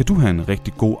 kan du have en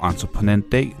rigtig god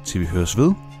entreprenant dag, til vi høres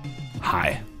ved.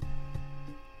 Hej.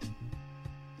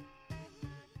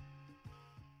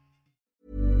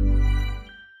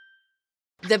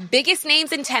 The biggest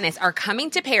names in tennis are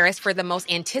coming to Paris for the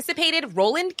most anticipated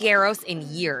Roland Garros in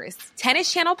years.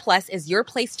 Tennis Channel Plus is your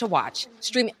place to watch.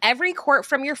 Stream every court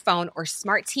from your phone or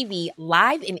smart TV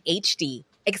live in HD.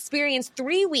 Experience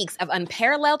 3 weeks of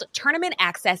unparalleled tournament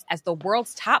access as the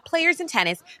world's top players in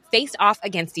tennis face off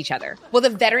against each other. Will the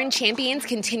veteran champions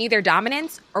continue their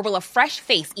dominance, or will a fresh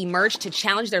face emerge to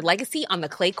challenge their legacy on the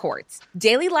clay courts?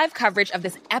 Daily live coverage of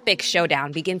this epic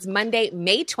showdown begins Monday,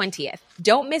 May 20th.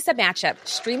 Don't miss a matchup.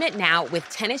 Stream it now with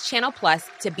Tennis Channel Plus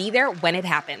to be there when it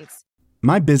happens.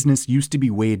 My business used to be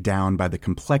weighed down by the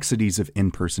complexities of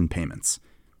in-person payments.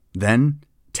 Then,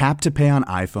 Tap to Pay on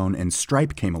iPhone and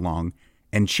Stripe came along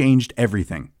and changed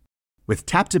everything. With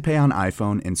Tap to Pay on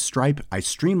iPhone and Stripe, I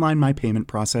streamlined my payment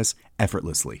process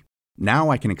effortlessly. Now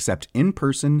I can accept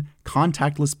in-person,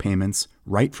 contactless payments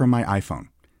right from my iPhone.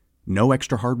 No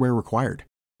extra hardware required.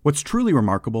 What's truly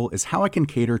remarkable is how I can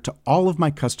cater to all of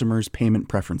my customers' payment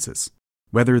preferences.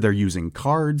 Whether they're using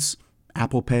cards,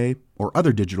 Apple Pay, or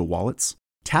other digital wallets,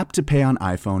 Tap to Pay on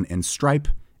iPhone and Stripe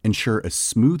ensure a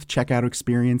smooth checkout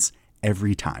experience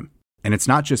every time. And it's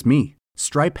not just me.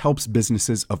 Stripe helps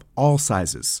businesses of all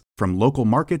sizes, from local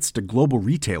markets to global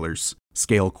retailers,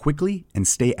 scale quickly and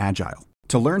stay agile.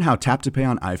 To learn how Tap to Pay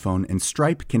on iPhone and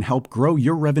Stripe can help grow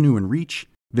your revenue and reach,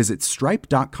 visit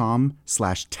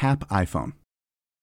stripe.com/tapiphone.